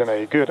 Starship is in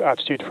a good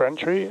attitude for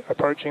entry,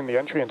 approaching the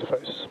entry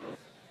interface.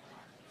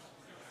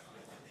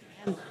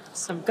 And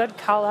some good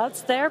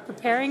call-outs there,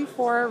 preparing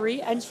for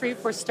re-entry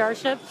for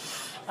Starship.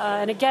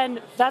 And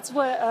again, that's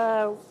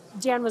what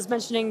Dan was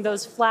mentioning,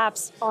 those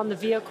flaps on the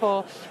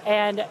vehicle.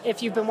 And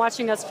if you've been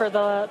watching us for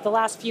the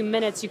last few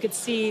minutes, you could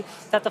see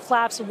that the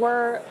flaps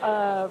were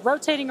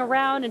rotating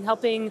around and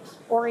helping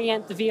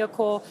orient the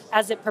vehicle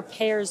as it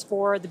prepares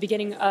for the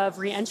beginning of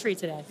re-entry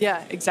today.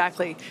 Yeah,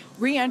 exactly.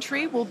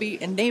 Re-entry will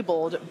be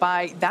enabled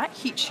by that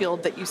heat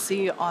shield that you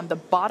see on the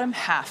bottom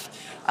half.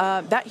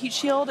 That heat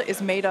shield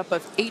is made up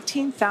of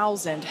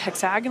 18,000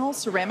 hexagonal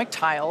ceramic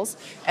tiles,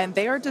 and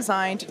they are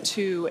designed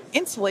to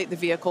insulate the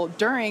vehicle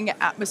during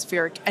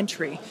atmospheric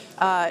entry.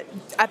 At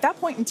that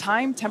point in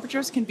time,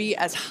 temperatures can be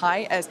as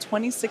high as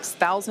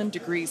 26,000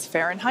 degrees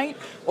Fahrenheit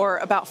or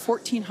about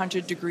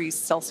 1,400 degrees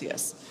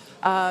Celsius.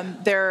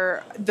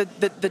 The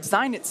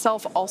design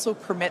itself also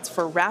permits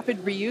for rapid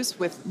reuse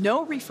with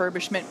no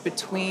refurbishment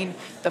between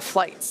the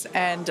flights.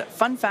 And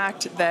fun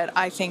fact that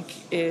I think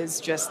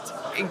is just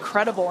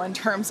incredible in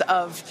terms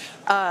of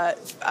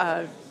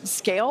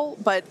scale,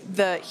 but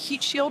the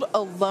heat shield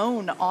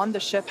alone on the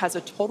ship has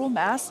a total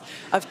mass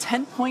of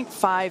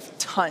 10.5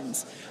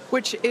 tons,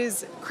 which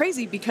is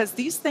crazy because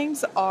these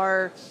things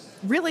are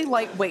really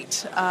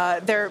lightweight.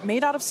 They're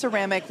made out of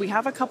ceramic. We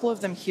have a couple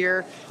of them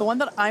here. The one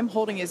that I'm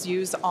holding is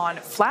used on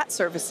flat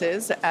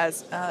surfaces,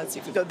 as let's see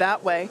if we go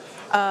that way,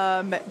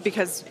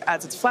 because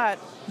as it's flat.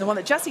 The one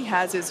that Jesse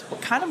has is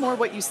kind of more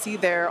what you see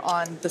there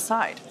on the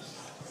side.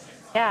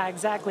 Yeah,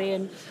 exactly.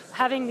 And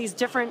having these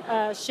different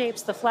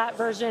shapes, the flat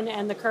version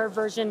and the curved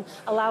version,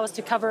 allow us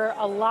to cover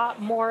a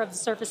lot more of the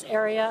surface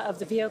area of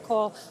the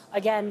vehicle.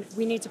 Again,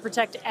 we need to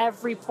protect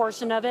every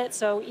portion of it.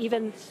 So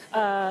even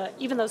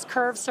those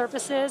curved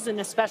surfaces,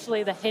 and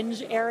especially the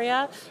hinge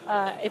area,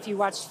 if you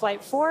watched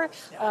Flight 4,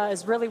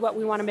 is really what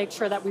we want to make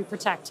sure that we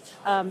protect.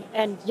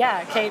 And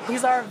yeah, Kate,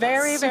 these are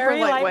very, super very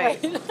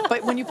lightweight.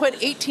 But when you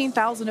put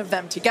 18,000 of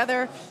them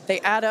together, they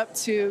add up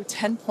to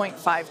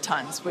 10.5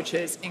 tons, which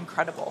is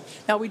incredible.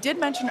 Now, we did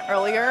mention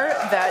earlier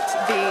that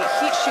the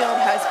heat shield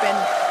has been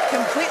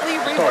completely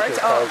reworked.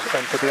 Starship has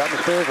entered the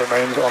atmosphere,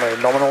 remains on a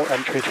nominal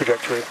entry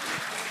trajectory.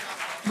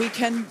 We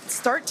can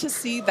start to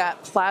see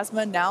that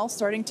plasma now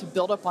starting to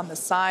build up on the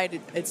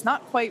side. It's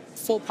not quite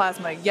full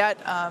plasma yet,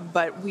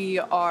 but we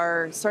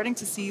are starting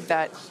to see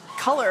that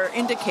color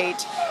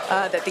indicate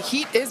that the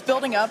heat is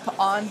building up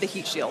on the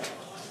heat shield.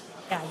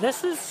 Yeah,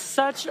 this is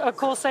such a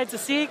cool sight to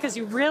see because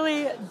you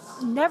really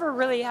never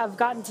really have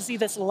gotten to see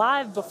this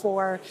live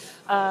before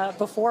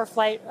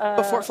Flight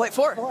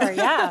 4.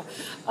 Yeah.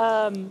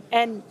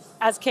 And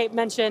as Kate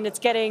mentioned, it's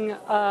getting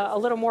a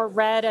little more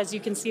red, as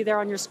you can see there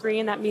on your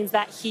screen. That means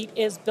that heat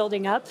is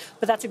building up.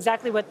 But that's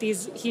exactly what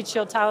these heat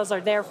shield tiles are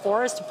there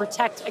for, is to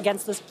protect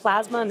against this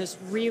plasma and this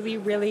really,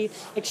 really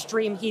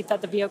extreme heat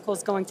that the vehicle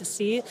is going to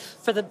see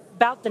for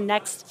about the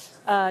next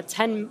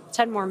 10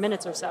 more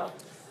minutes or so.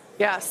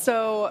 Yeah,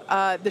 so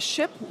the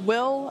ship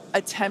will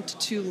attempt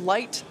to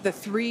light the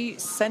 3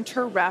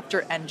 center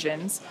Raptor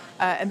engines,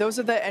 and those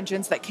are the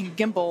engines that can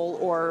gimbal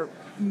or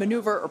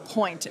maneuver or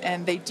point,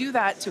 and they do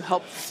that to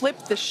help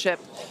flip the ship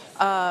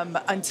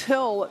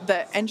until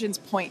the engines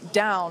point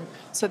down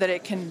so that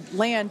it can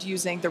land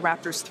using the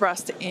Raptor's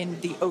thrust in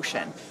the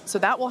ocean. So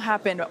that will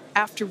happen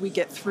after we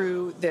get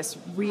through this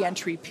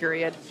re-entry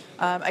period.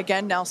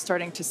 Again, now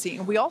starting to see,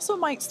 and we also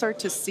might start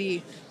to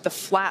see the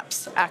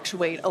flaps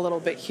actuate a little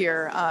bit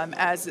here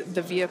as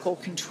the vehicle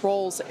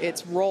controls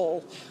its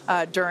roll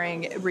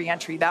during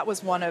re-entry. That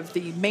was one of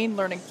the main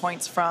learning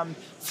points from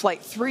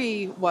Flight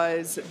 3,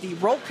 was the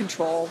roll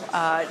control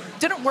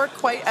didn't work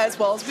quite as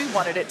well as we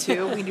wanted it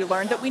to. We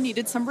learned that we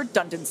needed some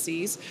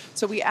redundancies,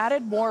 so we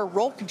added more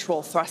roll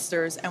control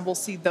thrusters, and we'll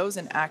see those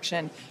in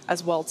action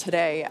as well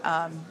today,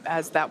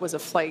 as that was a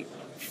Flight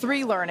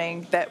 3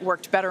 learning that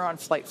worked better on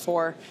Flight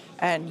 4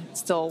 and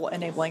still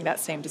enabling that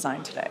same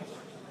design today.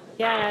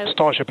 Yeah.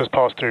 Starship has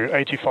passed through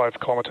 85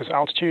 kilometers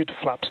altitude.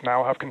 Flaps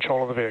now have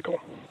control of the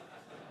vehicle.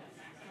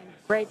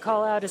 Great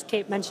call out. As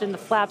Kate mentioned, the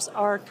flaps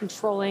are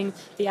controlling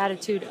the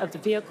attitude of the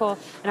vehicle.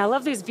 And I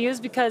love these views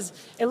because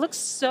it looks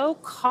so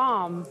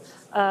calm.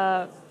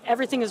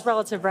 Everything is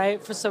relative,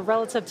 right? So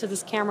relative to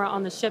this camera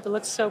on the ship, it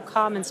looks so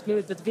calm and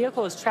smooth, but the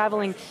vehicle is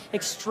traveling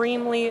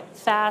extremely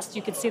fast.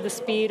 You can see the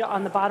speed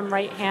on the bottom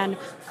right-hand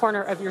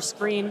corner of your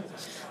screen.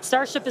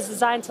 Starship is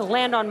designed to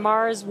land on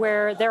Mars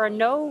where there are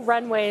no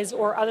runways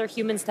or other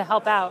humans to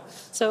help out.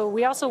 So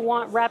we also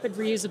want rapid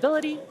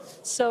reusability.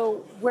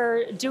 So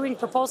we're doing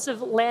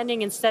propulsive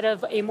landing instead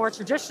of a more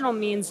traditional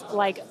means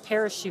like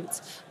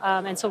parachutes.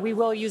 And so we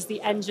will use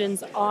the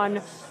engines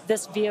on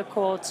this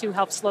vehicle to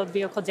help slow the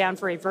vehicle down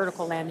for a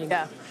vertical landing.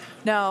 Yeah.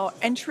 Now,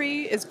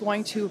 entry is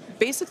going to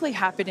basically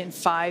happen in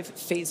 5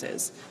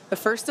 phases. The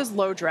first is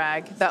low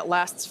drag. That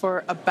lasts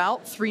for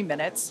about 3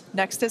 minutes.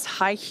 Next is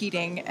high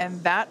heating,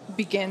 and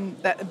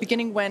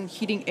beginning when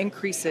heating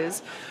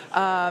increases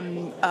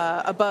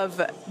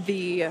above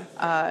the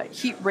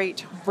heat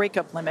rate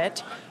breakup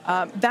limit.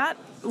 That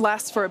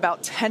lasts for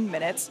about 10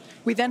 minutes.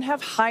 We then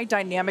have high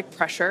dynamic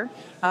pressure.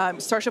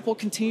 Starship will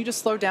continue to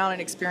slow down and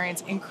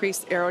experience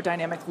increased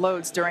aerodynamic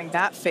loads during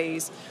that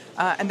phase,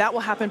 and that will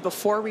happen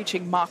before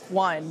reaching Mach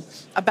 1,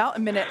 about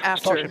a minute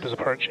after. Starship is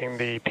approaching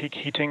the peak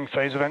heating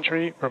phase of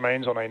entry,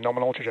 remains on a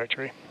nominal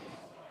trajectory.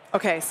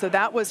 Okay, so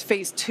that was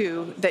phase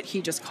 2 that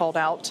he just called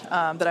out,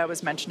 that I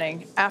was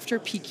mentioning. After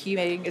peak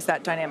heating is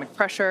that dynamic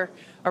pressure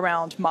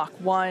around Mach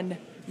 1,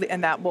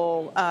 and that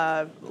will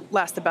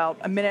last about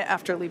a minute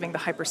after leaving the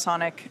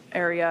hypersonic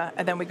area,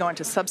 and then we go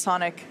into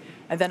subsonic,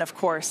 and then, of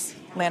course,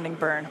 landing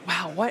burn.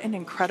 Wow, what an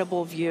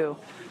incredible view.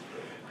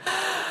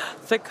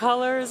 The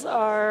colors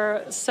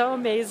are so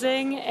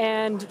amazing,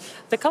 and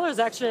the colors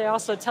actually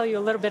also tell you a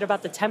little bit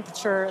about the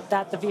temperature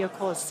that the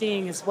vehicle is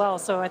seeing as well.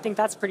 So I think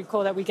that's pretty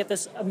cool that we get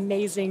this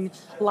amazing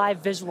live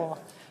visual.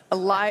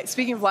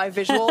 Speaking of live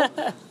visual,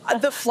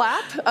 the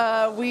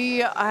flap, we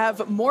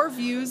have more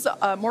views,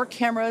 more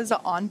cameras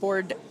on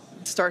board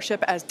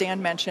Starship, as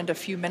Dan mentioned a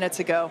few minutes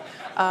ago.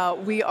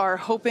 We are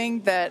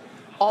hoping that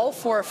all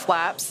 4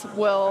 flaps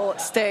will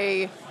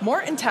stay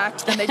more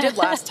intact than they did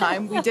last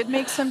time. We did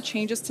make some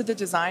changes to the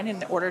design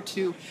in order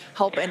to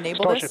help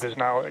enable Starship this. is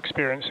now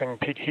experiencing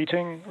peak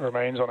heating,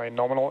 remains on a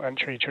nominal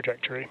entry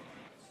trajectory.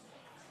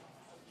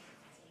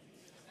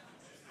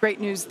 Great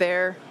news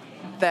there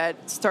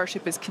that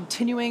Starship is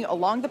continuing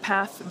along the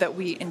path that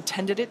we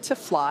intended it to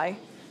fly.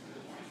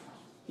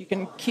 You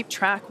can keep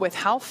track with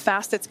how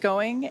fast it's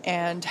going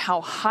and how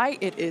high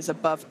it is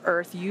above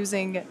Earth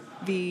using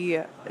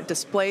the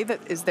display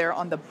that is there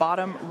on the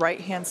bottom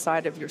right-hand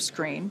side of your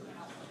screen.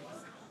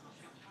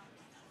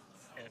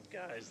 And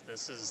guys,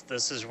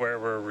 this is where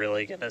we're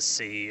really going to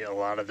see a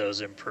lot of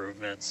those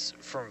improvements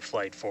from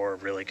Flight 4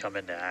 really come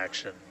into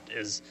action.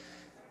 Is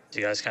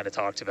you guys kind of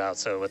talked about,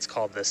 so what's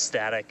called the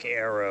static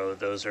arrow,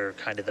 those are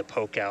kind of the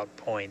poke out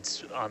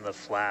points on the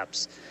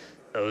flaps.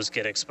 Those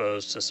get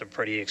exposed to some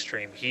pretty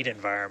extreme heat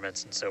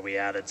environments, and so we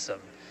added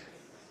some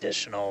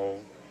additional,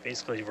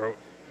 basically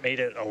made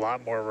it a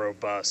lot more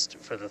robust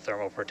for the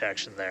thermal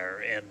protection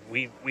there. And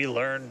we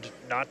learned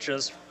not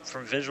just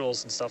from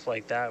visuals and stuff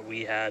like that,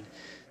 we had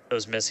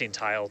those missing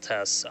tile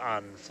tests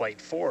on Flight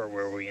 4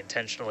 where we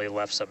intentionally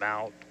left some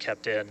out,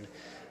 kept in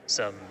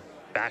some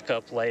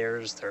backup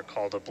layers. They're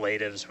called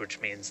ablatives, which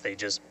means they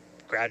just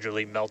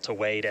gradually melt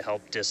away to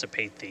help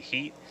dissipate the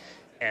heat.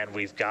 And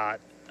we've got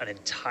an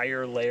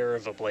entire layer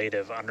of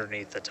ablative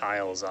underneath the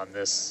tiles on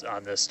this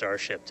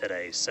Starship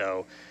today.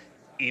 So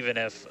even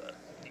if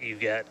you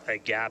get a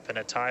gap in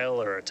a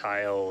tile or a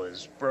tile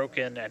is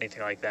broken,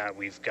 anything like that,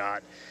 we've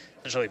got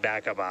essentially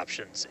backup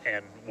options.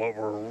 And what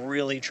we're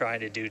really trying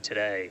to do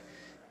today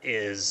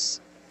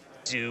is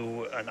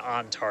do an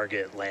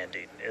on-target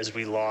landing. As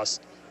we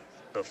lost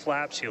the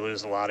flaps, you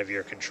lose a lot of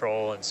your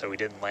control, and so we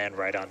didn't land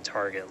right on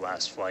target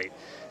last flight.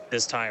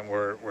 This time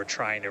we're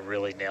trying to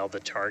really nail the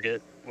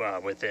target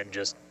within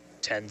just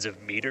tens of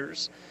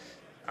meters,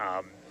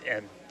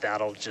 and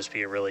that'll just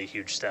be a really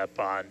huge step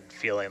on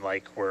feeling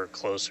like we're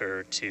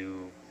closer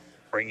to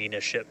bringing a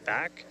ship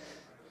back.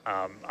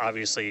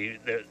 Obviously,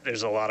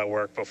 there's a lot of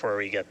work before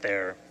we get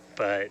there,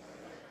 but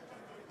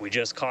we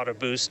just caught a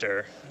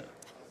booster.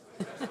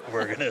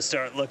 We're going to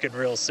start looking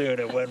real soon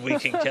at when we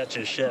can catch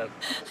a ship.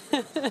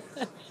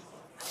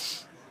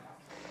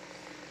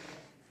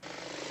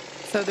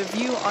 So the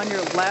view on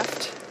your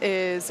left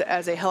is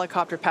as a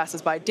helicopter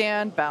passes by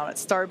Dan, bound at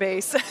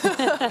Starbase.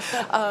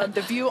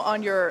 The view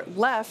on your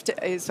left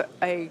is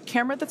a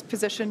camera that's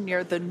positioned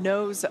near the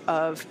nose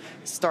of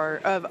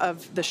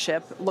the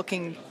ship,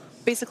 looking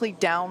basically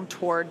down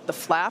toward the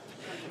flap.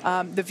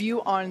 The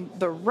view on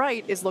the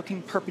right is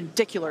looking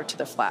perpendicular to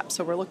the flap.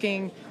 So we're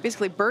looking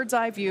basically bird's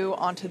eye view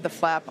onto the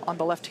flap on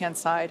the left-hand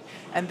side,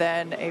 and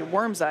then a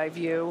worm's eye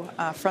view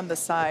from the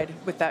side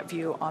with that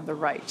view on the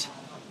right.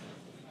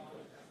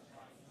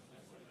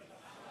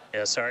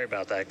 Yeah, sorry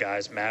about that,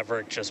 guys.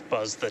 Maverick just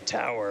buzzed the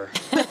tower.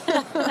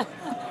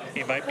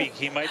 He might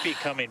be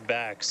coming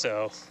back,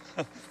 so.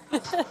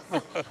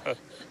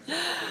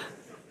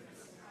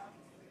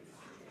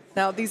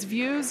 Now, these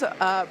views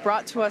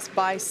brought to us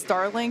by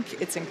Starlink.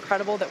 It's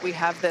incredible that we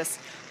have this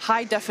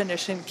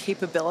high-definition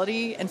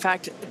capability. In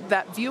fact,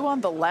 that view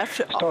on the left...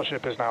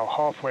 Starship is now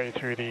halfway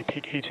through the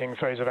peak heating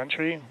phase of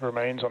entry,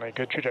 remains on a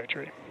good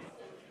trajectory.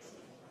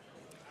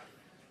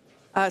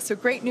 So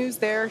great news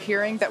there,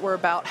 hearing that we're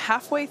about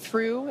halfway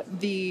through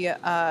the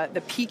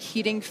peak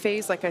heating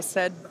phase. Like I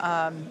said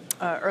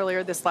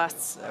earlier, this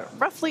lasts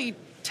roughly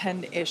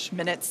 10-ish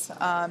minutes.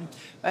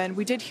 And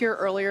we did hear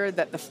earlier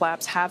that the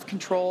flaps have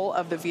control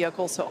of the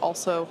vehicle, so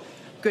also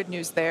good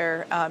news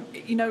there.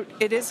 You know,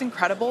 it is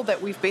incredible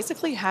that we've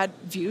basically had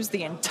views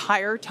the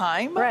entire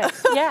time. Right,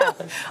 yeah.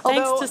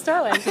 Although Thanks to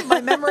Starlink.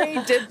 My memory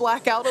did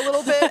black out a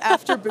little bit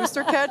after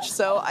booster catch,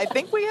 so I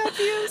think we had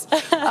views.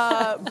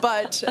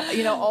 But,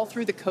 you know, all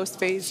through the coast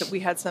phase, we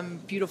had some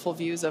beautiful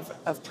views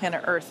of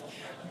planet Earth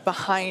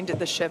behind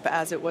the ship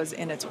as it was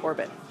in its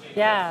orbit.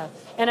 Yeah,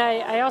 and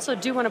I also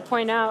do want to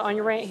point out on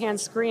your right-hand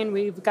screen,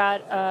 we've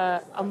got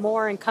a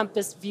more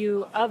encompassed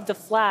view of the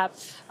flap.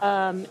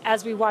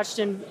 As we watched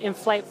in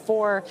Flight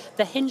 4,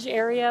 the hinge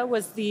area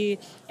was the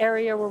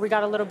area where we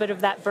got a little bit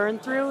of that burn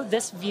through.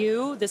 This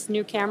view, this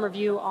new camera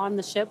view on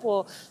the ship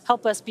will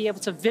help us be able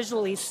to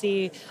visually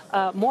see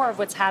more of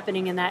what's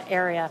happening in that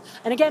area.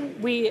 And again,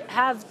 we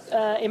have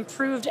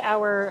improved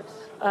our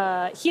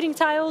heating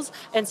tiles,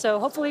 and so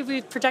hopefully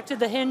we've protected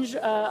the hinge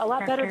a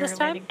lot better this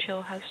time. Landing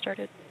chill has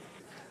started.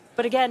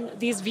 But again,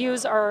 these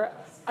views are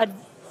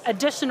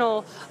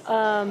additional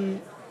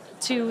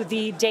to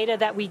the data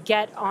that we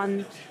get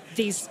on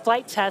these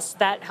flight tests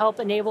that help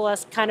enable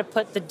us kind of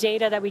put the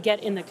data that we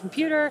get in the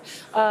computer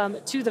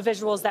to the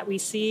visuals that we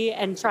see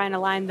and try and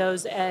align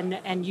those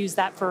and use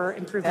that for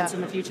improvements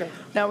in the future.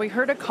 Now, we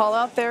heard a call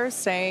out there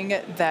saying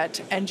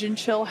that engine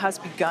chill has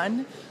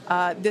begun.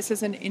 This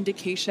is an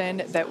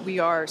indication that we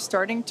are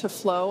starting to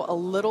flow a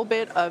little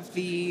bit of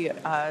the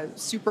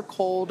super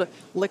cold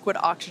liquid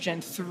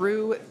oxygen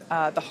through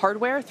the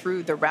hardware,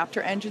 through the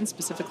Raptor engine,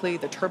 specifically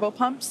the turbo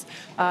pumps,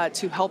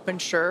 to help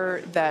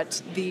ensure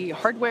that the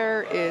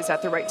hardware is is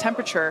at the right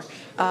temperature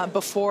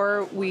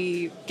before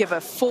we give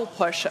a full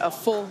push, a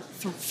full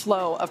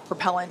flow of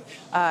propellant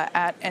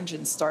at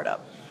engine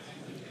startup.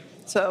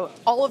 So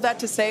all of that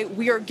to say,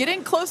 we are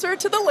getting closer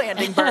to the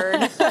landing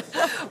burn.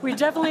 We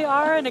definitely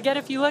are. And again,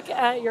 if you look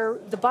at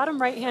the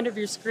bottom right hand of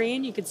your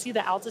screen, you can see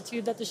the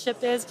altitude that the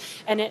ship is,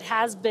 and it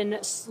has been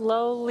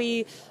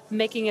slowly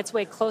making its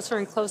way closer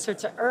and closer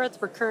to Earth.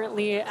 We're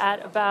currently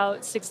at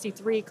about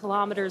 63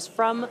 kilometers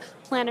from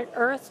planet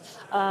Earth,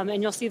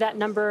 and you'll see that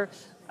number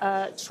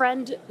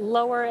trend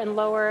lower and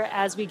lower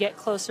as we get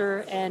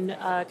closer and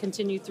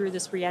continue through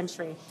this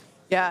reentry.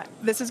 Yeah,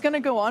 this is going to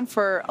go on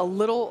for a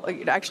little,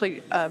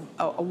 actually a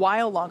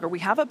while longer. We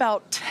have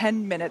about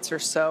 10 minutes or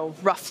so,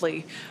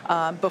 roughly,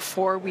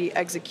 before we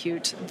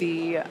execute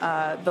the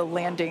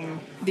landing,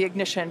 the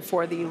ignition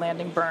for the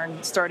landing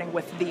burn, starting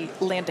with the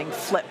landing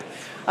flip.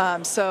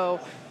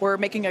 So we're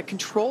making a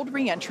controlled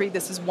reentry.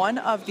 This is one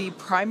of the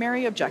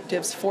primary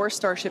objectives for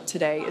Starship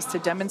today, is to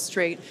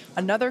demonstrate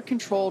another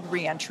controlled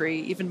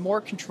reentry, even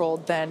more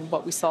controlled than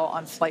what we saw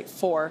on Flight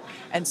 4.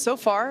 And so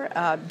far,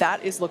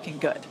 that is looking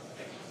good.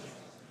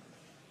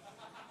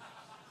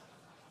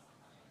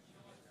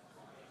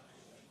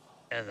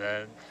 And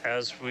then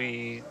as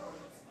we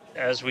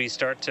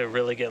start to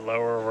really get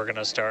lower, we're going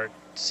to start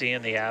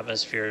seeing the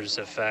atmosphere's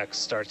effects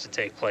start to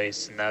take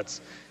place, and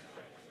that's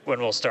when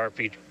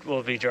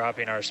we'll be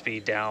dropping our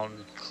speed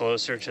down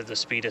closer to the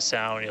speed of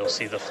sound. You'll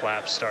see the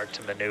flaps start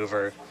to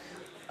maneuver.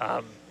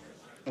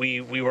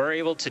 We were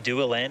able to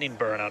do a landing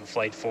burn on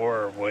Flight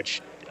 4,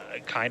 which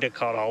kind of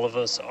caught all of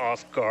us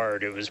off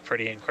guard. It was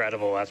pretty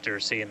incredible after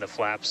seeing the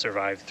flaps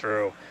survive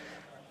through.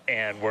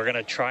 And we're going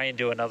to try and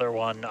do another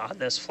one on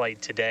this flight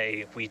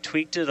today. We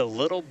tweaked it a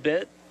little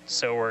bit,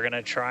 so we're going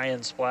to try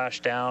and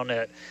splash down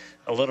at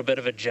a little bit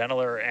of a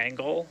gentler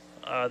angle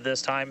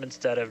this time,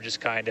 instead of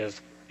just kind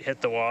of hit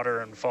the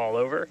water and fall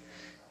over.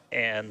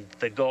 And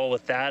the goal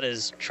with that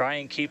is try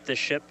and keep the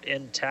ship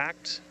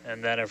intact,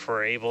 and then if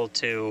we're able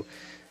to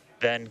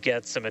then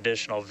get some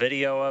additional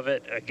video of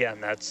it, again,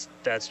 that's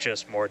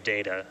just more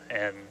data.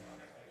 And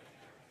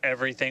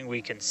everything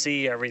we can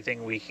see,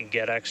 everything we can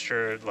get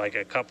extra, like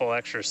a couple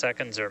extra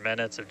seconds or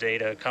minutes of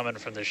data coming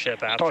from the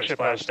ship after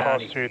Starship has splashdown.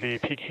 passed through the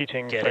peak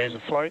heating phase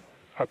of flight,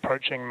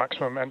 approaching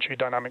maximum entry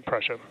dynamic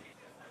pressure.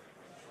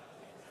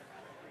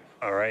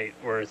 All right,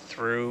 we're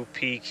through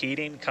peak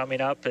heating. Coming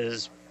up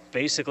is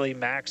basically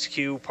max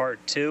Q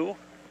part 2,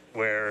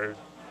 where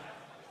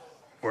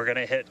we're going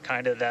to hit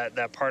kind of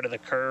that part of the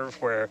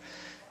curve where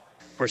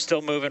we're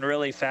still moving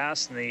really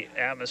fast and the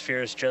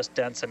atmosphere is just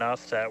dense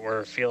enough that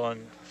we're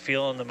feeling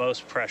the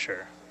most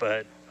pressure,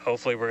 but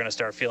hopefully we're going to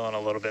start feeling a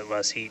little bit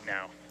less heat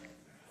now.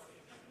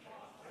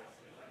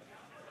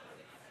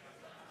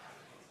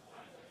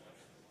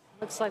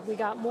 Looks like we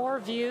got more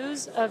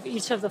views of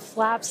each of the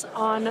flaps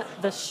on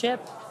the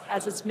ship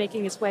as it's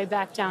making its way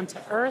back down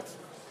to Earth.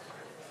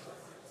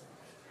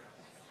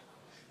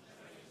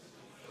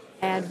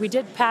 And we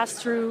did pass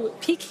through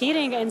peak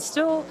heating and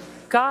still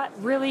got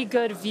really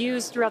good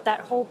views throughout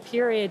that whole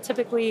period.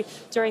 Typically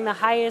during the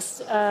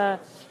highest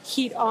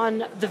heat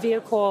on the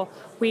vehicle,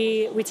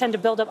 we tend to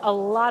build up a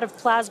lot of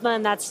plasma,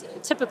 and that's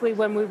typically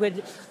when we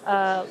would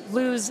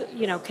lose,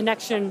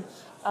 connection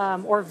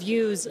or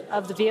views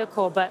of the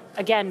vehicle. But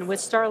again, with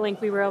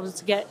Starlink, we were able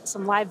to get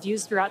some live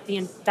views throughout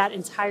that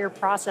entire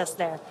process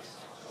there.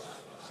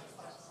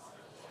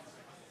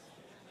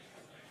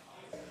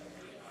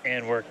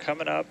 And we're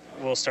coming up,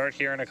 we'll start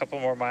hearing a couple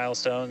more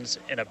milestones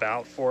in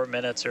about 4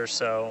 minutes or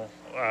so,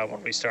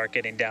 when we start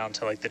getting down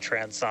to like the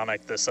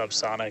transonic, the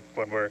subsonic,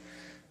 when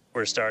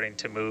we're starting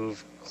to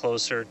move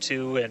closer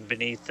to and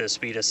beneath the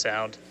speed of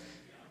sound.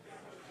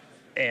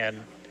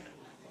 And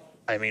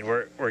I mean,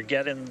 we're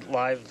getting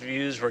live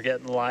views, we're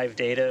getting live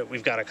data.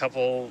 We've got a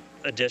couple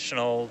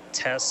additional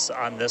tests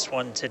on this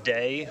one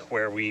today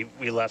where we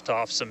left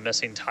off some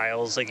missing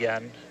tiles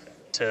again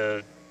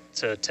to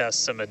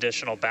test some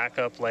additional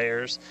backup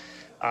layers.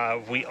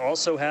 We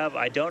also have,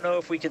 I don't know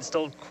if we can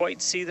still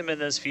quite see them in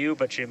this view,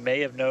 but you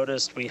may have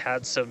noticed we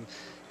had some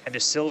kind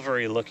of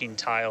silvery looking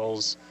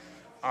tiles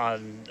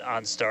on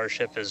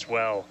Starship as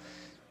well.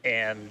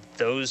 And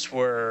those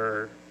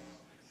were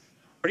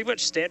pretty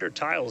much standard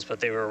tiles, but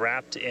they were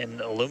wrapped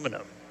in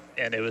aluminum.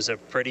 And it was a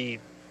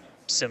pretty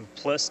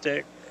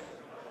simplistic,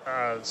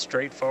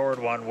 straightforward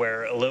one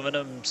where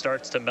aluminum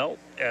starts to melt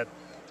at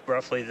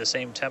roughly the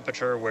same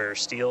temperature where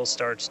steel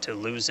starts to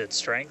lose its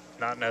strength,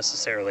 not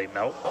necessarily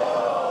melt.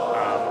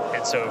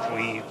 And so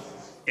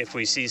if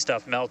we see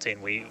stuff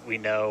melting, we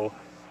know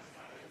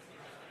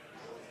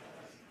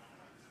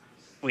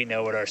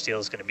what our steel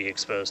is going to be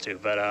exposed to.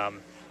 But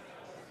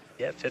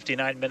yeah,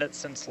 59 minutes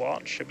since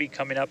launch, should be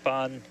coming up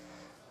on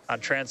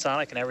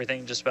transonic and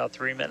everything just about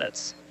 3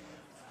 minutes.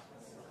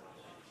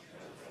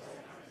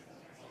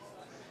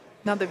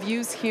 Now the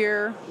views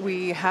here,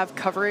 we have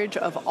coverage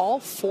of all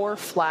 4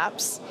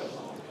 flaps.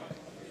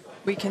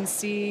 We can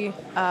see,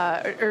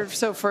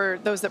 so for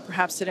those that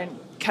perhaps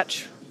didn't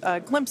catch a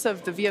glimpse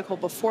of the vehicle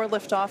before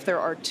liftoff, there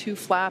are 2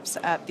 flaps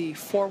at the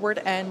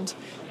forward end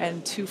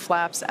and 2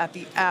 flaps at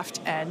the aft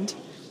end.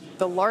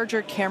 the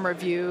larger camera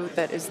view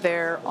that is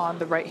there on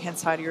the right-hand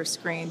side of your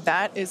screen,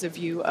 that is a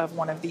view of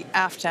one of the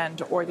aft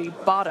end or the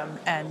bottom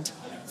end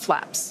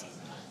flaps.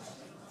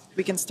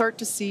 We can start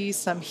to see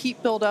some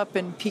heat buildup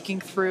and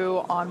peeking through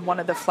on one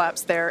of the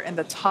flaps there in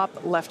the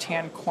top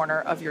left-hand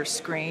corner of your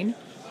screen.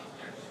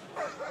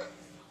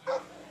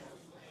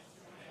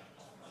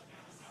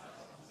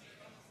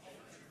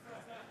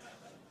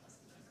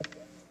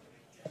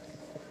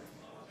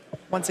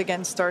 Once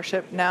again,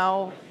 Starship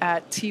now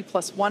at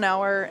T+1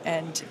 hour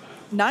and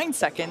 9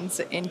 seconds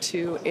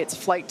into its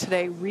flight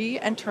today,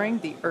 re-entering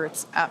the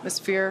Earth's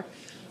atmosphere.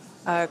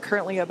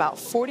 Currently about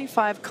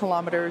 45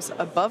 kilometers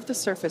above the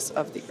surface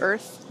of the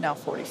Earth, now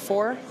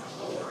 44.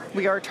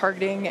 We are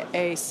targeting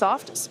a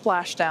soft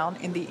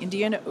splashdown in the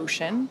Indian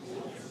Ocean,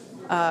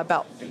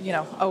 about,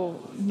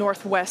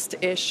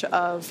 northwest-ish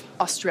of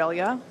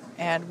Australia.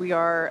 And we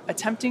are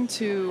attempting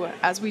to,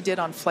 as we did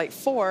on Flight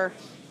 4,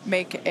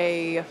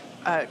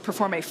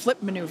 perform a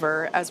flip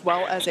maneuver as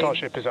well as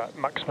Starship is at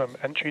maximum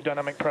entry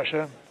dynamic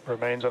pressure,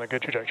 remains on a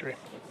good trajectory.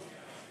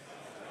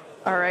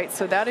 All right,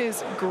 so that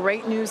is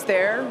great news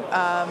there.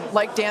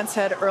 Like Dan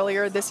said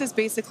earlier, this is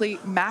basically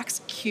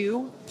max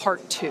Q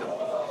part 2.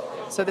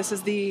 So this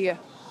is the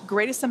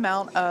greatest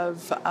amount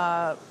of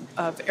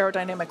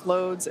aerodynamic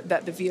loads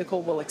that the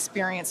vehicle will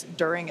experience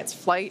during its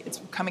flight. It's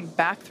coming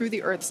back through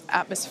the Earth's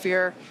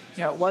atmosphere.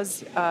 It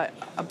was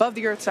above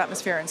the Earth's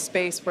atmosphere in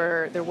space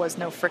where there was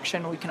no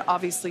friction. We can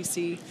obviously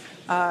see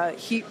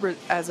heat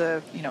as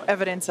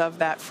evidence of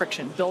that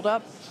friction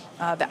buildup.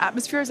 The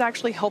atmosphere is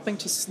actually helping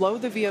to slow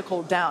the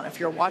vehicle down.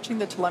 If you're watching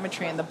the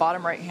telemetry in the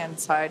bottom right-hand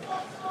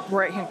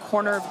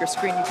corner of your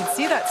screen, you can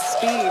see that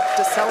speed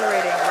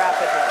decelerating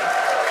rapidly.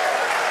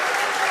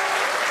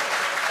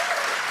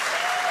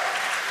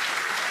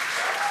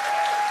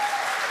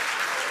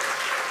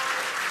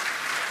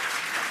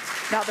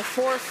 Now, the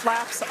 4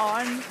 flaps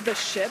on the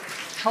ship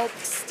help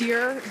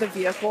steer the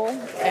vehicle,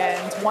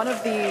 and one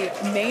of the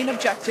main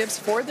objectives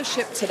for the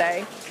ship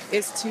today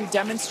is to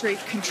demonstrate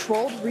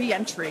controlled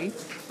re-entry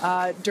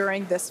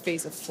during this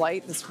phase of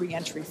flight, this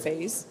re-entry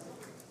phase.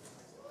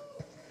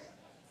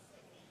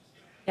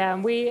 Yeah,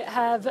 and we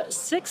have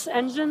 6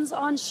 engines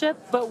on ship,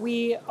 but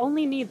we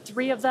only need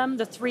 3 of them,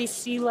 the 3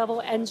 sea-level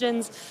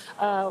engines.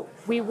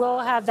 We will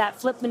have that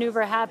flip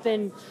maneuver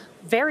happen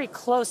very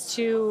close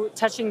to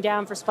touching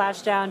down for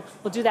splashdown.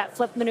 We'll do that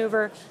flip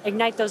maneuver,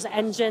 ignite those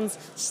engines,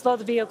 slow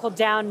the vehicle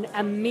down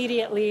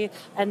immediately,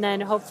 and then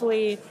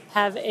hopefully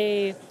have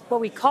what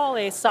we call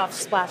a soft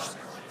splashdown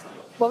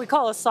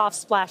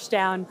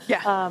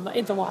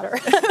in the water.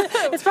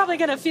 It's probably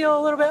going to feel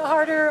a little bit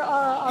harder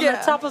on the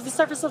top of the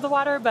surface of the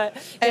water, but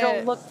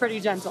it'll look pretty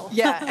gentle.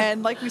 Yeah,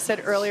 and like we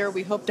said earlier,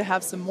 we hope to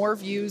have some more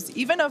views,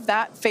 even of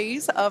that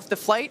phase of the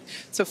flight.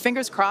 So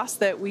fingers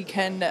crossed that we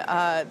can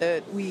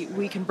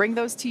we can bring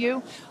those to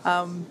you.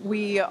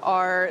 We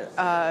are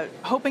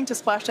hoping to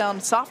splash down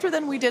softer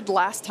than we did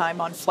last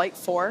time on Flight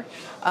 4.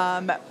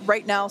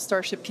 Right now,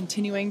 Starship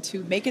continuing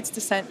to make its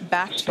descent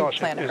back to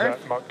planet Earth. Starship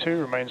is at Mach 2,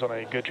 remains on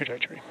a good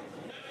trajectory.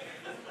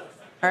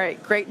 All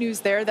right, great news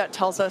there. That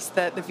tells us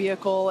that the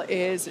vehicle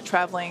is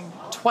traveling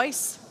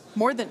twice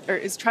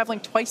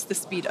the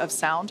speed of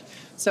sound.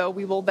 So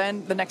we will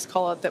then, the next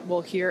call out that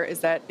we'll hear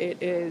is that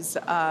it is,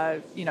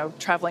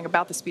 traveling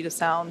about the speed of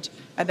sound.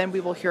 And then we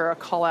will hear a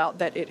call out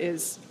that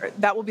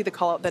that will be the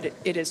call out that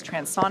it is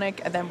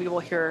transonic. And then we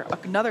will hear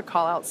another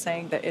call out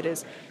saying that it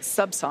is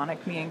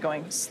subsonic, meaning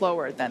going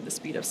slower than the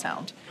speed of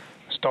sound.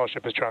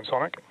 Starship is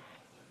transonic.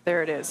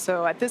 There it is.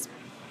 So at this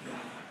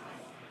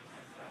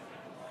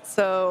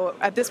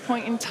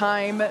point in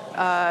time,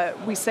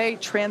 we say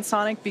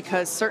transonic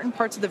because certain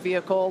parts of the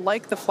vehicle,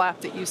 like the flap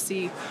that you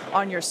see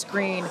on your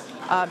screen,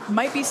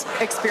 might be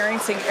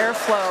experiencing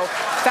airflow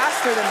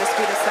faster than the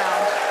speed of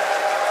sound,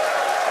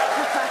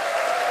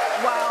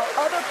 while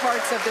other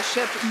parts of the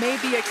ship may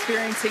be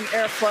experiencing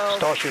airflow.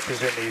 Starship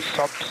is in the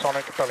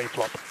subsonic belly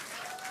flop.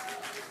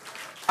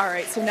 All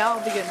right, so now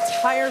the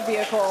entire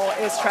vehicle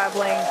is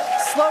traveling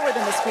slower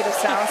than the speed of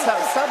sound, so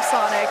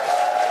subsonic.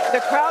 The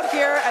crowd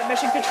here at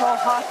Mission Control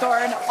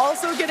Hawthorne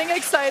also getting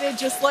excited,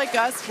 just like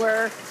us.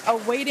 We're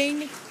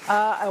awaiting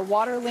a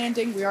water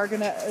landing. We are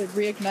going to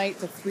reignite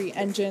the 3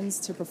 engines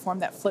to perform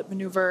that flip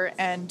maneuver,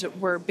 and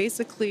we're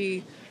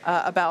basically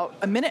about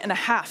a minute and a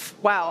half,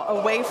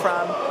 away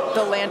from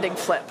the landing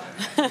flip.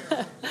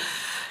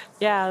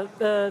 Yeah,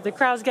 the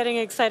crowd's getting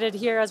excited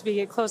here as we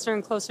get closer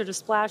and closer to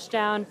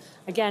splashdown.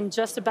 Again,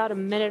 just about a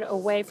minute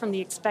away from the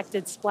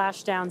expected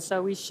splashdown,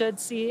 so we should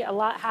see a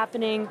lot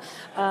happening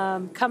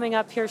coming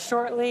up here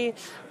shortly.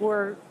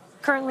 We're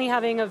currently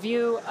having a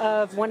view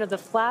of one of the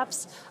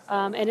flaps,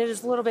 and it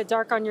is a little bit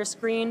dark on your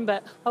screen,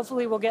 but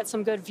hopefully we'll get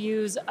some good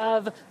views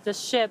of the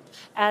ship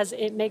as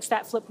it makes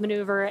that flip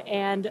maneuver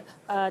and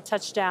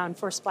touchdown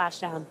for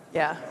splashdown.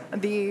 Yeah,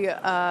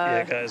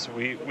 guys,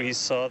 we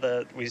saw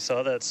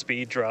that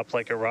speed drop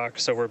like a rock.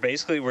 So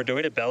we're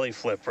doing a belly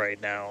flip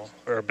right now,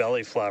 or a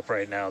belly flop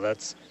right now.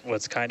 That's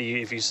what's kind of,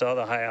 if you saw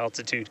the high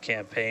altitude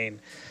campaign,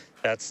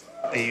 that's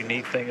the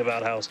unique thing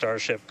about how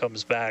Starship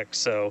comes back.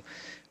 So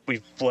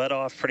we've bled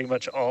off pretty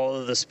much all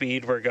of the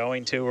speed we're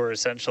going to. We're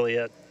essentially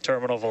at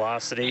terminal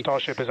velocity.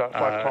 Starship is at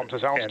 5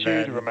 kilometers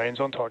altitude, then remains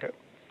on target.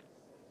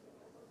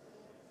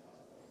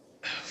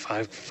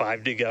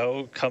 Five to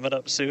go, coming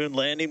up soon,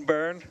 landing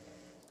burn.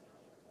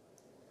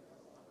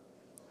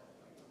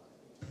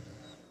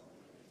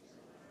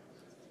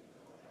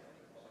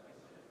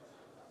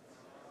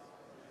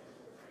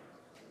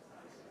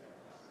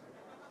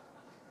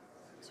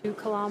 Two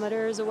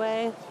kilometers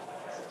away.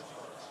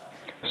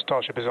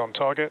 Starship is on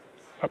target,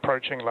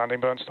 approaching landing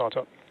burn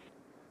startup.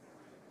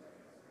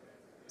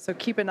 So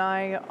keep an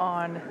eye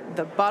on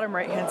the bottom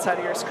right-hand side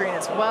of your screen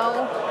as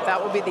well.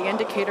 That will be the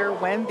indicator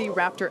when the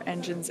Raptor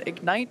engines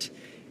ignite,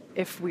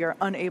 if we are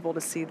unable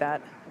to see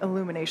that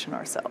illumination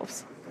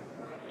ourselves.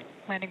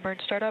 Landing burn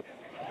startup.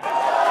 What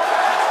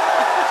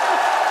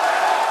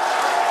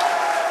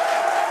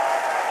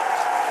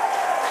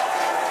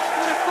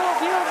a cool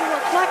view of the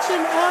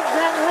reflection of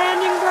that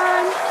landing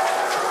burn.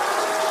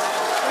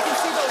 You can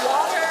see the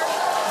water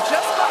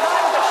just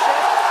behind the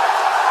ship.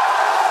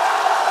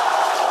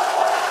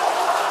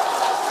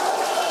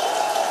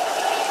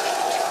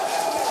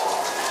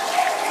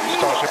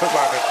 Starship has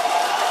landed.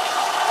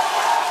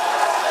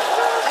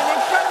 An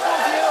incredible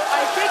view.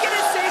 I think it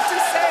is safe to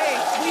say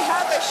we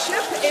have a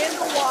ship in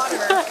the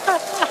water.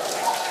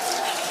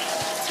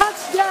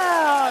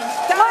 Touchdown!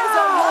 That is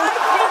a live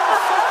view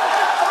from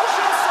the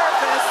ocean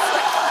surface.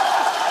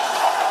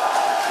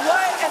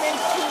 What an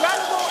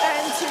incredible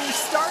end to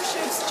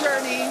Starship's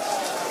journey.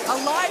 A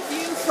live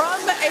view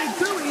from a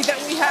buoy that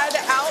we had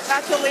out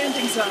at the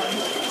landing zone.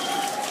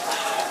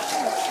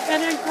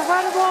 An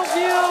incredible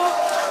view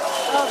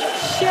of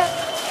ship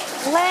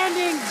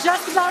landing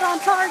just about on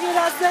target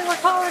as they were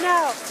calling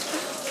out.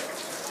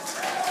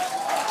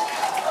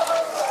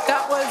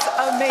 That was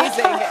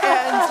amazing.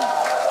 And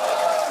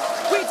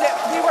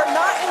we were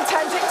not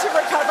intending to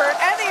recover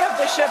any of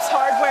the ship's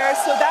hardware,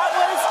 so that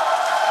was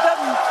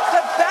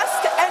the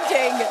best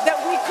ending that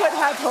we could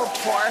have hoped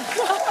for.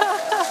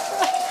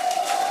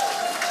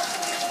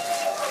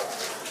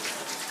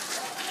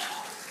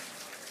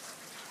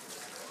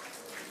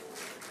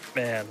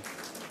 Man,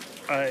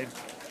 I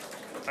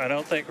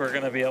don't think we're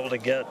going to be able to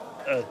get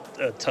a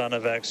ton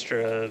of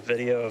extra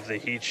video of the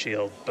heat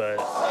shield, but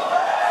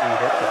we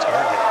hit the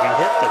target. We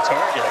hit the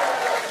target.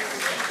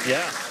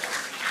 Yeah.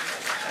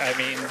 I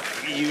mean,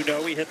 you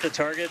know we hit the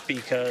target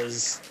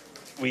because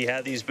we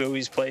had these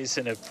buoys placed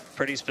in a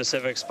pretty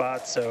specific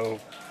spot, so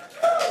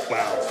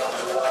wow.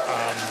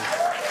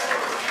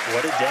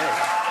 What a day.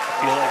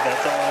 I feel like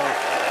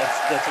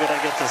that's what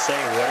I get to say.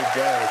 What a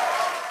day.